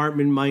IT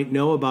department might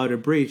know about a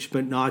breach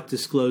but not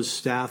disclose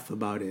staff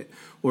about it,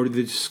 or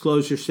the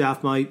disclosure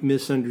staff might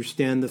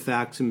misunderstand the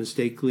facts and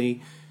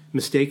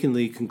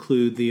mistakenly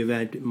conclude the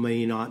event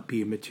may not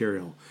be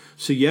material.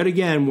 So yet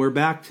again, we're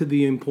back to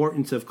the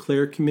importance of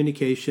clear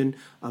communication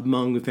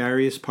among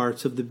various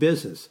parts of the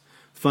business.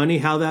 Funny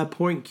how that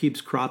point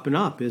keeps cropping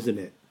up, isn't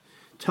it?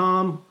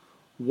 Tom,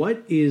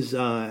 what is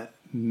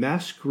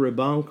Maersk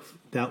Bank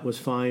that was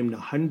fined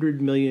 $100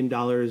 million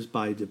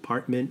by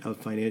Department of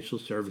Financial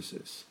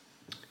Services?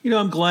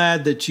 I'm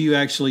glad that you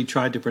actually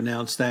tried to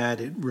pronounce that.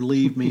 It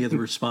relieved me of the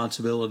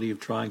responsibility of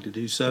trying to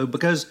do so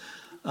because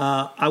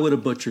I would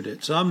have butchered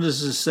it. So I'm just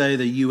going to say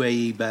the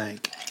UAE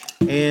Bank.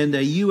 And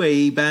a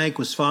UAE bank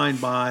was fined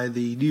by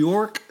the New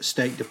York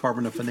State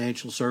Department of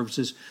Financial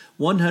Services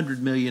 $100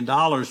 million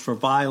for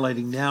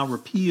violating now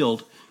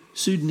repealed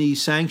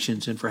Sudanese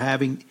sanctions and for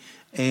having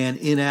an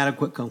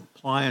inadequate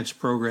compliance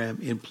program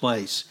in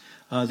place.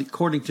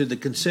 According to the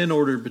consent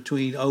order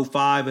between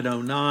 2005 and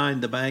 2009,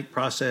 the bank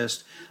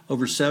processed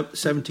over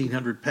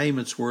 1,700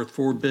 payments worth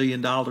 $4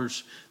 billion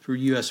through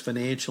U.S.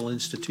 financial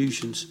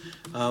institutions,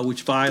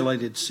 which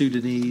violated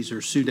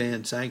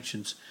Sudan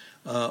sanctions,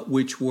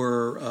 which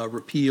were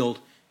repealed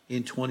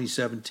in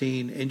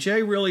 2017. And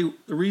Jay, really,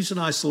 the reason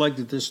I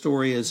selected this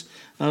story is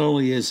not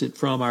only is it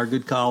from our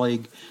good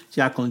colleague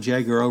Jacqueline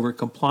Jaeger over at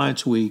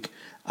Compliance Week,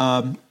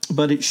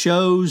 but it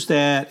shows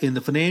that in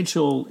the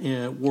financial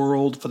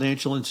world,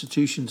 financial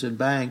institutions and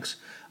banks,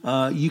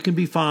 you can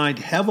be fined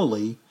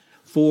heavily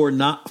for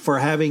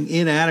having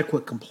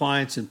inadequate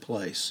compliance in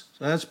place.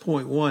 So that's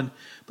point one.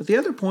 But the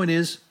other point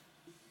is,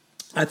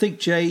 I think,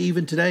 Jay,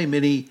 even today,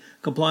 many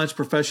compliance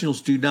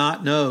professionals do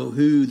not know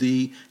who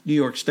the New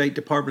York State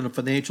Department of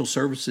Financial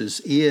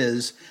Services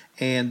is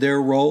and their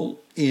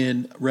role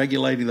in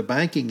regulating the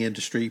banking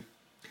industry,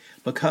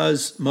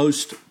 because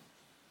most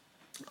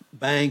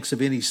banks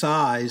of any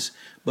size,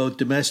 both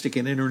domestic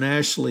and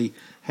internationally,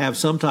 have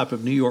some type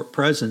of New York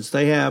presence.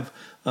 They have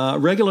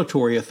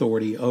regulatory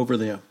authority over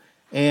them.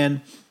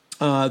 And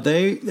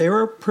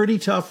they're a pretty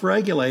tough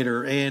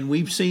regulator, and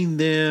we've seen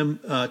them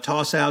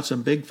toss out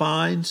some big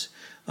fines.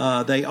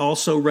 They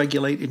also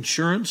regulate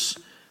insurance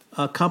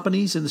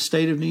companies in the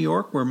state of New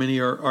York, where many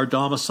are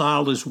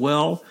domiciled as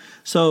well.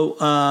 So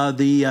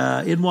the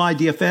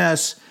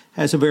NYDFS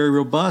has a very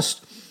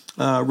robust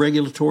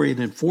regulatory and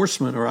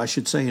enforcement, or I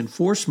should say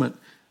enforcement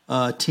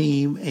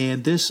team,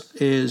 and this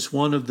is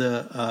one of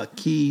the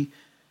key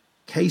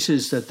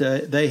cases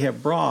that they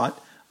have brought.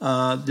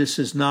 This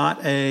is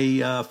not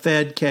a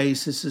Fed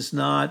case. This is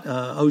not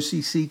an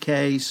OCC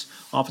case,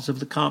 Office of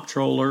the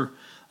Comptroller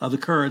of the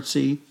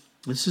Currency.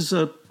 This is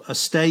a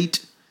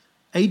state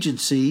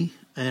agency,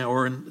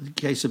 or in the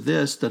case of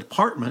this, the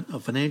Department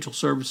of Financial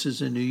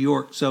Services in New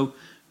York. So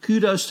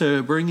kudos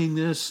to bringing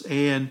this.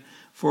 And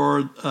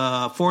for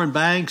foreign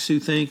banks who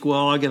think,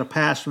 well, I get a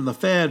pass from the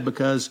Fed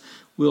because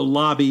we'll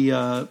lobby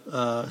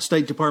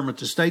State Department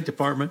to State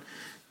Department,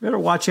 you better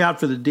watch out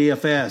for the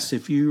DFS.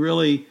 If you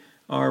really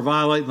are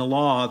violating the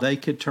law, they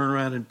could turn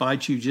around and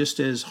bite you just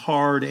as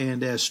hard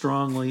and as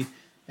strongly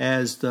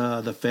as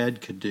the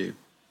Fed could do.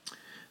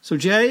 So,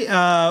 Jay,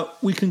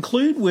 we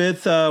conclude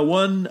with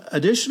one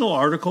additional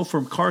article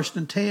from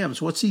Carsten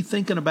Tams. What's he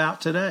thinking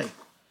about today?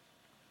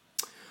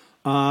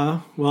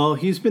 Well,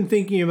 he's been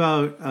thinking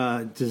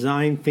about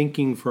design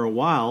thinking for a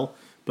while,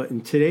 but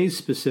in today's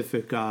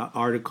specific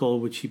article,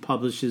 which he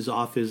publishes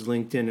off his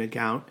LinkedIn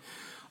account,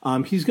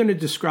 he's going to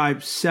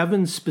describe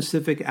 7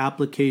 specific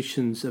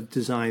applications of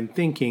design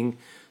thinking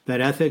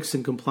that ethics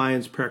and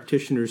compliance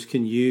practitioners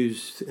can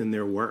use in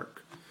their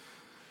work.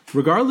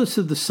 Regardless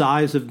of the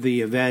size of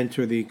the event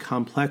or the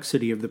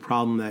complexity of the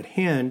problem at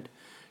hand,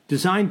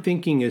 design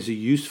thinking is a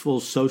useful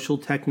social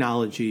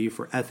technology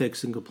for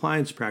ethics and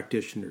compliance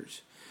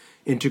practitioners.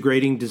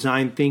 Integrating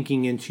design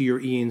thinking into your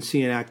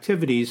E&C and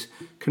activities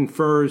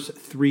confers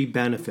 3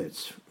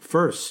 benefits.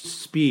 First,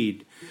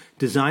 speed.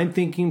 Design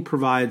thinking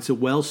provides a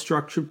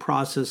well-structured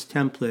process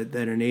template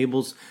that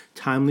enables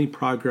timely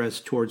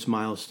progress towards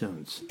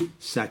milestones.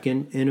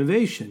 Second,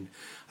 innovation.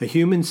 A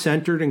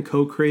human-centered and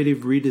co-creative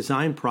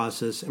redesign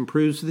process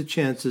improves the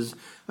chances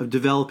of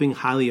developing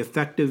highly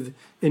effective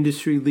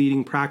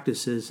industry-leading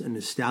practices and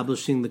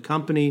establishing the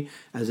company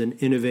as an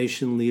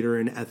innovation leader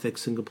in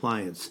ethics and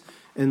compliance.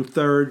 And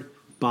third,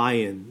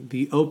 buy-in.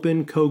 The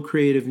open,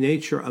 co-creative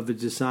nature of a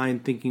design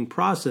thinking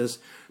process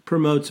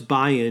promotes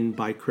buy-in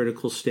by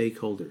critical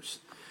stakeholders.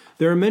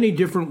 There are many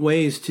different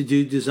ways to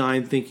do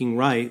design thinking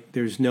right.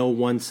 There's no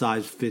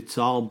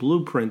one-size-fits-all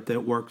blueprint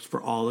that works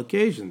for all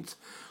occasions.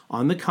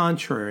 On the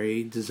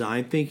contrary,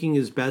 design thinking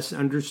is best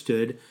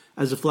understood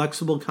as a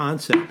flexible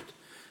concept.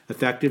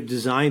 Effective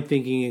design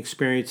thinking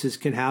experiences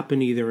can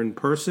happen either in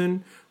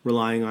person,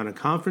 relying on a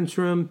conference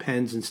room,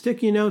 pens and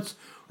sticky notes,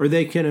 or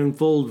they can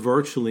unfold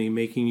virtually,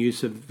 making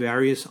use of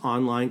various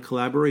online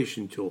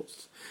collaboration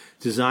tools.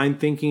 Design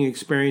thinking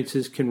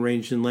experiences can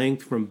range in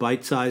length from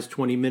bite-sized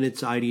 20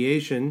 minutes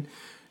ideation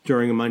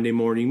during a Monday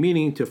morning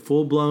meeting to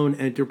full-blown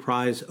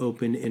enterprise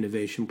open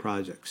innovation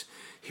projects.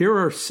 Here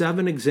are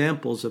 7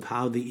 examples of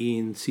how the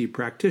E&C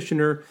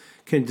practitioner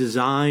can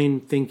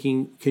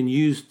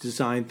use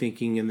design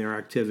thinking in their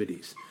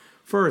activities.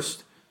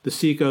 First, the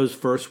CECO's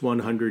first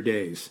 100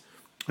 days.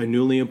 A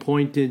newly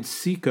appointed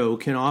CECO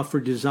can offer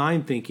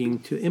design thinking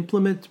to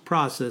implement a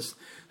process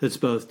that's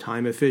both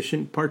time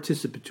efficient,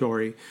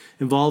 participatory,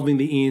 involving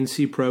the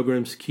E&C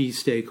program's key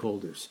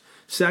stakeholders.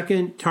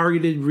 Second,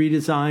 targeted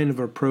redesign of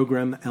a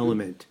program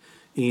element.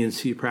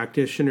 E&C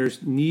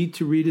practitioners need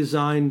to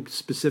redesign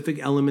specific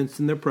elements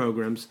in their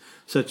programs,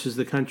 such as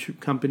the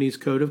company's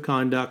code of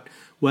conduct,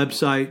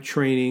 website,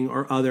 training,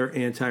 or other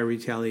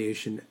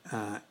anti-retaliation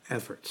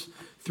efforts.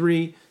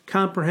 3,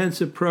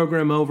 comprehensive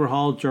program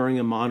overhaul during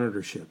a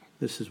monitorship.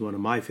 This is one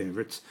of my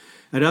favorites.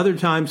 At other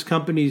times,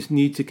 companies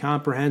need to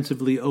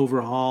comprehensively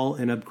overhaul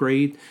and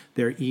upgrade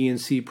their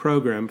E&C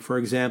program, for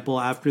example,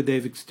 after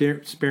they've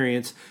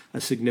experienced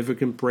a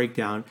significant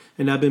breakdown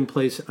and have been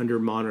placed under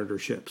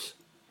monitorships.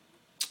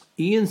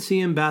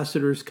 E&C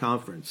Ambassadors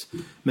Conference.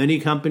 Many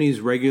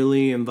companies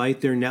regularly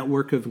invite their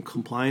network of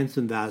compliance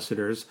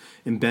ambassadors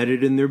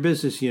embedded in their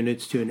business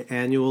units to an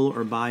annual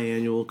or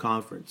biannual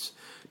conference.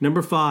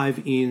 Number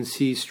 5,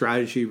 E&C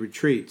Strategy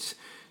Retreats.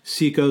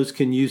 CECOs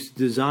can use the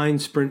design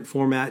sprint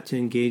format to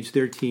engage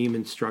their team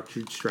in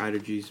structured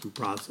strategies and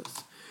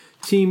process.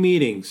 Team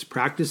meetings.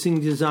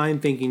 Practicing design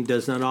thinking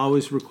does not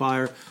always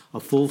require a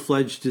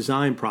full-fledged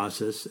design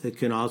process. It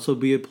can also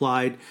be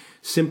applied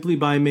simply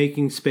by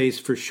making space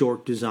for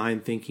short design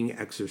thinking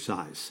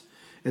exercise.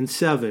 And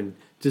 7,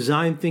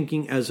 design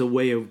thinking as a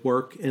way of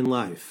work and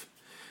life.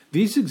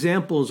 These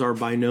examples are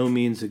by no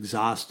means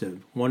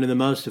exhaustive. One of the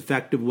most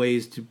effective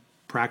ways to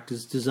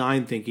practice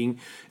design thinking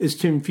is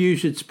to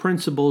infuse its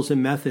principles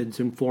and methods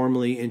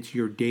informally into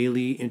your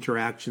daily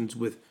interactions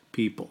with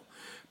people.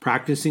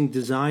 Practicing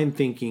design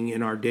thinking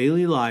in our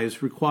daily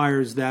lives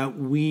requires that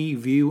we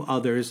view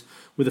others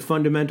with a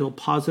fundamental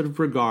positive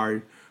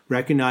regard,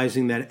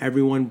 recognizing that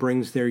everyone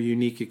brings their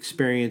unique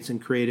experience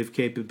and creative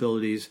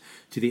capabilities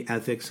to the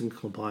ethics and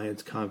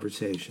compliance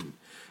conversation.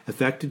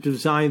 Effective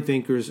design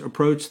thinkers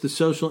approach the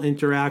social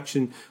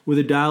interaction with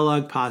a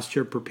dialogue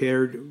posture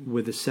prepared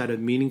with a set of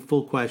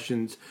meaningful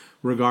questions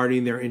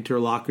regarding their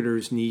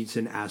interlocutors' needs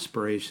and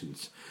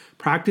aspirations.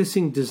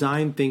 Practicing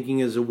design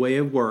thinking as a way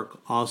of work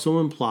also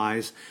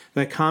implies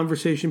that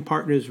conversation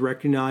partners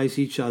recognize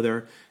each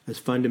other as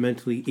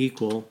fundamentally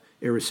equal,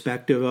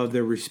 irrespective of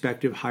their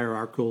respective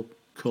hierarchical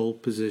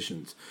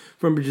positions.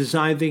 From a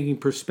design thinking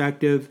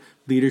perspective,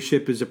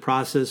 leadership is a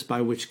process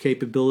by which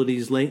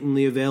capabilities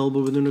latently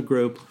available within a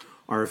group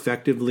are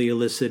effectively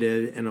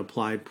elicited and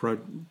applied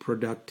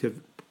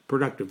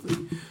productively.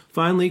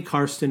 Finally,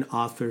 Karsten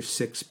offers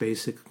 6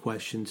 basic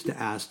questions to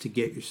ask to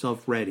get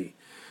yourself ready.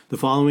 The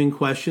following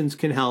questions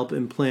can help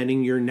in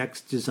planning your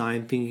next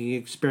design thinking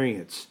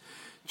experience.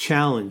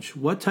 Challenge.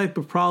 What type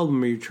of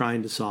problem are you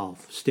trying to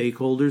solve?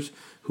 Stakeholders.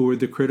 Who are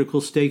the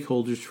critical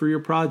stakeholders for your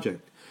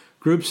project?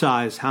 Group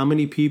size. How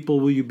many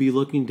people will you be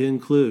looking to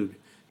include?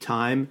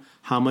 Time.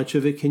 How much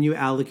of it can you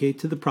allocate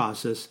to the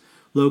process?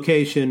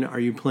 Location.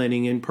 Are you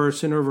planning in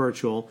person or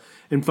virtual?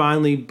 And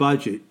finally,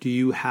 budget. Do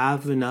you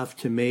have enough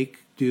to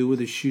make do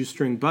with a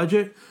shoestring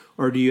budget,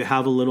 or do you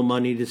have a little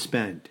money to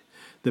spend?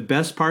 The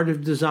best part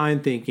of design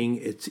thinking,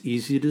 it's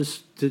easy to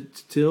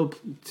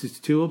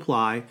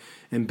apply,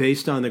 and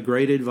based on the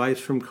great advice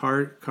from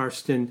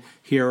Karsten,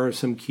 here are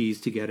some keys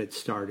to get it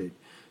started.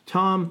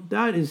 Tom,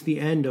 that is the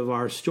end of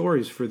our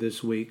stories for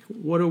this week.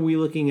 What are we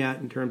looking at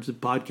in terms of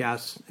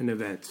podcasts and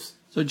events?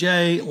 So,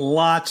 Jay,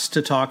 lots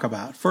to talk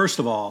about. First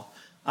of all,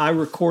 I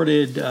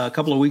recorded a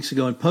couple of weeks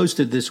ago and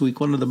posted this week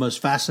one of the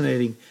most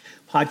fascinating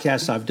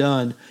podcasts I've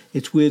done.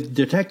 It's with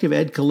Detective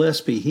Ed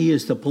Gillespie. He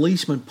is the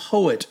policeman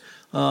poet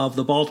of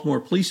the Baltimore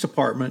Police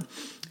Department,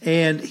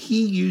 and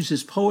he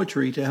uses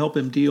poetry to help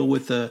him deal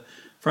with the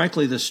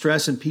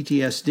stress and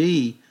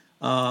PTSD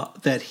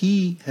that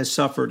he has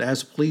suffered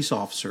as a police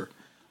officer.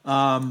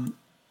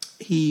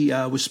 He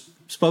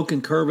spoke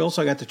in Kerrville,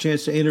 so I got the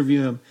chance to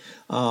interview him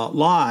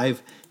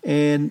live.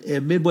 And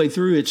midway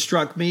through, it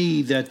struck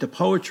me that the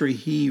poetry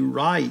he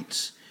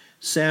writes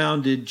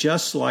sounded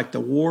just like the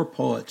war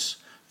poets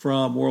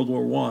from World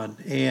War I.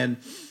 And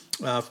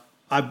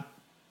I'm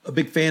a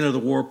big fan of the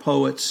war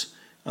poets.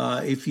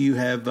 If you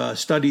have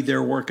studied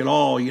their work at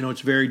all, you know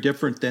it's very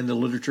different than the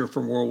literature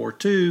from World War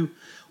II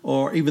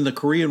or even the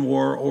Korean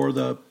War or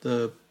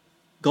the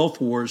Gulf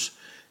Wars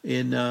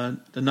in the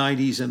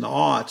 90s and the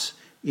aughts.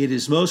 It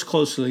is most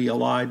closely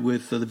allied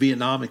with the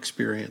Vietnam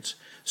experience.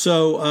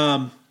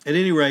 So at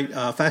any rate,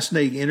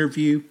 fascinating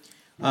interview.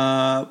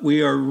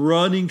 We are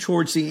running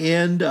towards the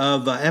end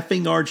of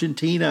Effing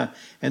Argentina,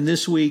 and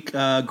this week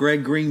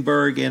Greg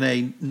Greenberg, in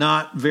a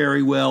not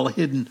very well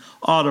hidden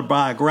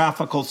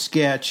autobiographical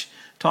sketch,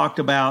 talked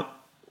about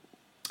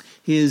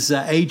his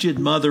aged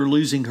mother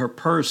losing her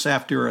purse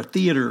after a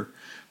theater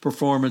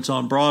performance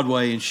on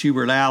Broadway in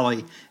Schubert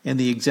Alley, and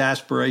the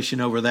exasperation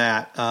over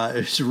that.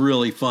 It's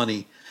really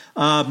funny.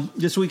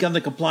 This week on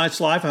the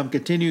Compliance Life, I'm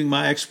continuing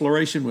my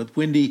exploration with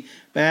Wendy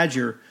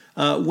Badger.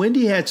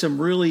 Wendy had some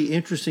really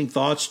interesting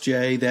thoughts,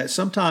 Jay, that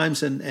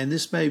sometimes, and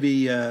this may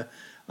be,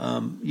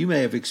 you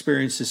may have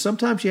experienced this,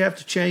 sometimes you have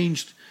to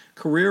change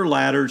career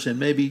ladders and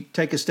maybe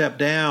take a step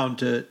down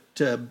to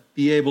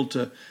be able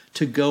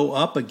to go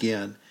up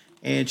again.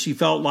 And she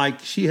felt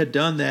like she had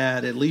done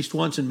that at least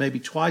once and maybe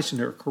twice in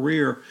her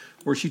career,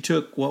 where she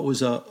took what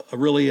was a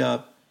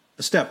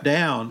step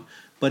down,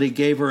 but it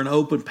gave her an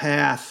open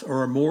path,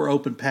 or a more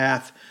open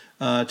path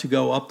to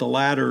go up the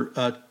ladder,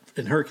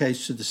 in her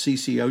case, to the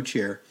CCO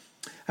chair.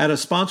 I had a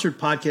sponsored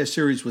podcast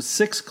series with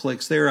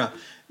 6Clicks. They're a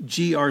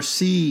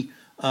GRC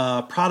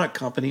product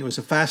company. It was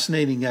a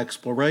fascinating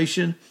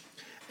exploration.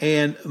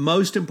 And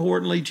most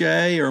importantly,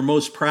 Jay, or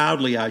most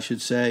proudly, I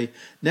should say,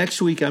 next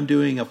week I'm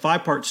doing a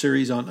 5-part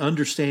series on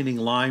understanding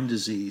Lyme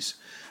disease.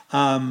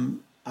 I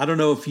don't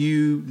know if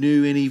you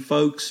knew any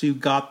folks who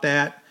got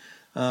that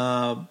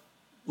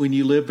when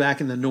you lived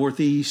back in the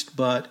Northeast,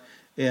 but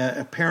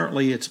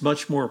apparently it's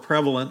much more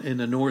prevalent in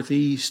the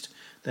Northeast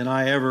than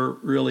I ever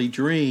really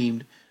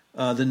dreamed.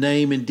 The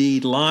name,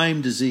 indeed,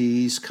 Lyme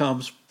disease,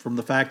 comes from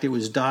the fact it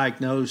was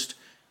diagnosed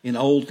in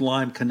Old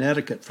Lyme,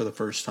 Connecticut for the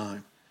first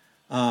time.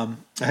 I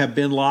have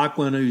Ben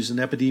Loughlin, who's an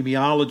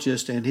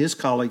epidemiologist, and his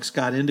colleague,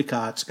 Scott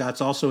Endicott. Scott's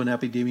also an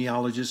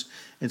epidemiologist,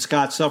 and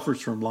Scott suffers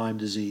from Lyme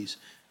disease.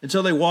 And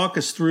so they walk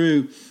us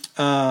through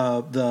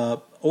the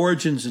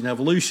origins and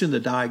evolution, the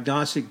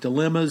diagnostic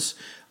dilemmas,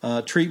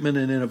 treatment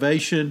and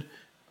innovation,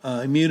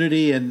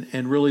 immunity,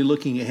 and really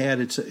looking ahead.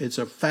 It's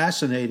a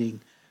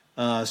fascinating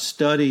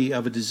study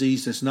of a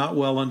disease that's not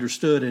well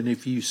understood, and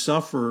if you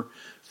suffer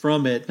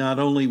from it, not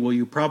only will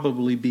you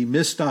probably be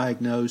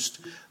misdiagnosed,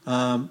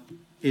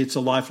 it's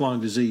a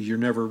lifelong disease. You're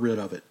never rid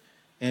of it,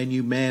 and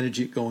you manage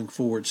it going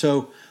forward.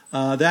 So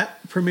that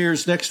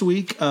premieres next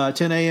week,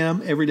 10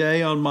 a.m. every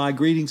day on my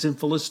Greetings and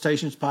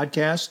Felicitations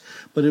podcast,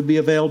 but it'll be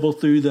available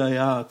through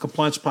the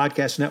Compliance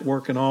Podcast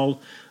Network and all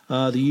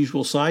the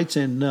usual sites.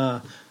 And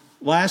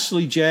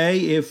lastly,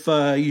 Jay, if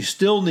you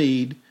still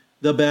need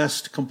the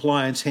best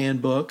compliance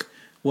handbook,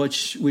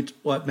 which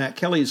what Matt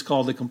Kelly has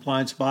called the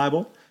Compliance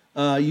Bible,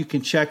 you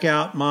can check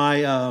out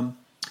my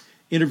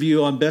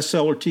interview on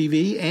Bestseller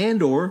TV,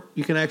 and or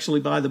you can actually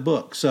buy the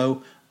book.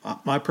 So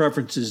my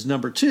preference is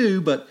number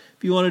 2, but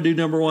if you want to do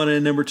number 1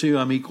 and number 2,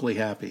 I'm equally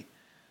happy.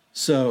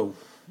 So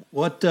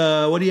what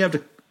do you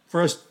have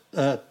for us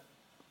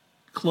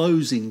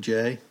closing,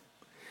 Jay?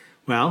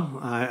 Well,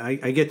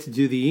 I get to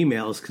do the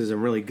emails because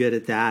I'm really good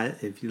at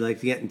that. If you'd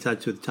like to get in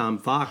touch with Tom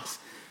Fox,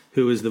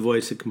 who is the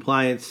voice of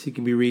compliance, he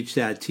can be reached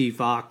at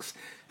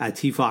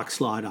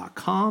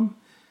tfox@tfoxlaw.com.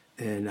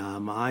 And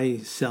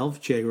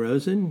myself, Jay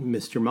Rosen,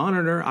 Mr.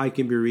 Monitor, I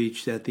can be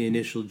reached at the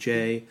initial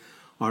J,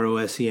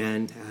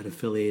 ROSEN, at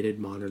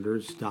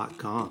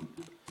affiliatedmonitors.com.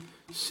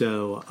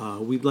 So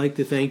we'd like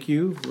to thank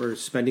you for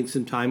spending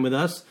some time with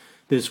us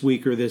this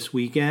week or this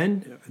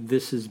weekend.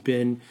 This has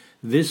been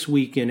This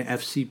Week in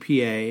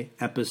FCPA,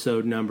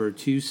 episode number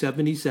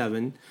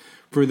 277,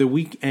 for the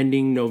week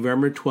ending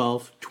November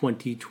 12th,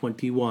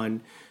 2021,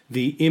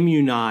 the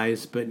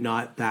immunized but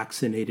not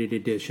vaccinated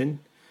edition.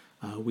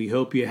 We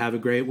hope you have a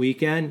great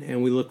weekend,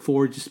 and we look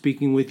forward to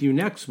speaking with you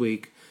next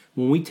week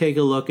when we take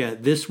a look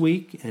at This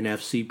Week in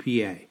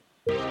FCPA.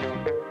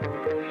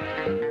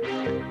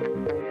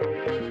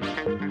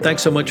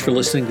 Thanks so much for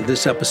listening to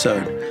this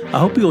episode. I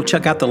hope you will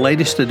check out the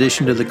latest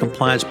addition to the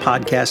Compliance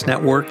Podcast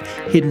Network,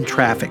 Hidden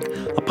Traffic,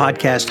 a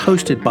podcast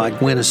hosted by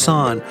Gwen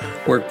Hassan,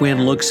 where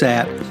Gwen looks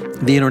at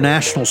the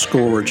international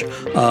scourge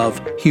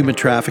of human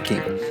trafficking,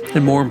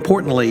 and more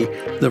importantly,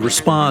 the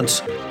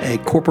response a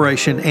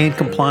corporation and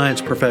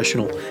compliance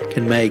professional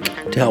can make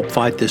to help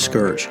fight this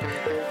scourge.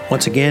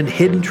 Once again,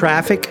 Hidden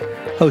Traffic,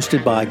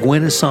 hosted by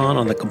Gwen Hassan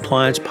on the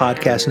Compliance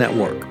Podcast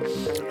Network.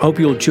 I hope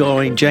you'll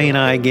join Jay and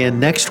I again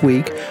next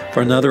week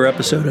for another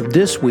episode of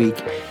This Week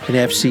in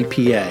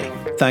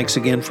FCPA. Thanks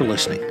again for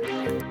listening.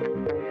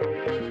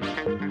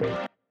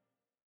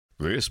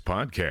 This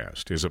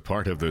podcast is a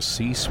part of the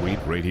C-Suite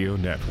Radio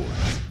Network.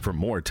 For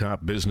more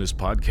top business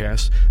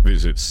podcasts,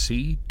 visit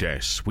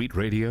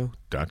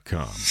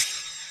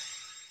c-suiteradio.com.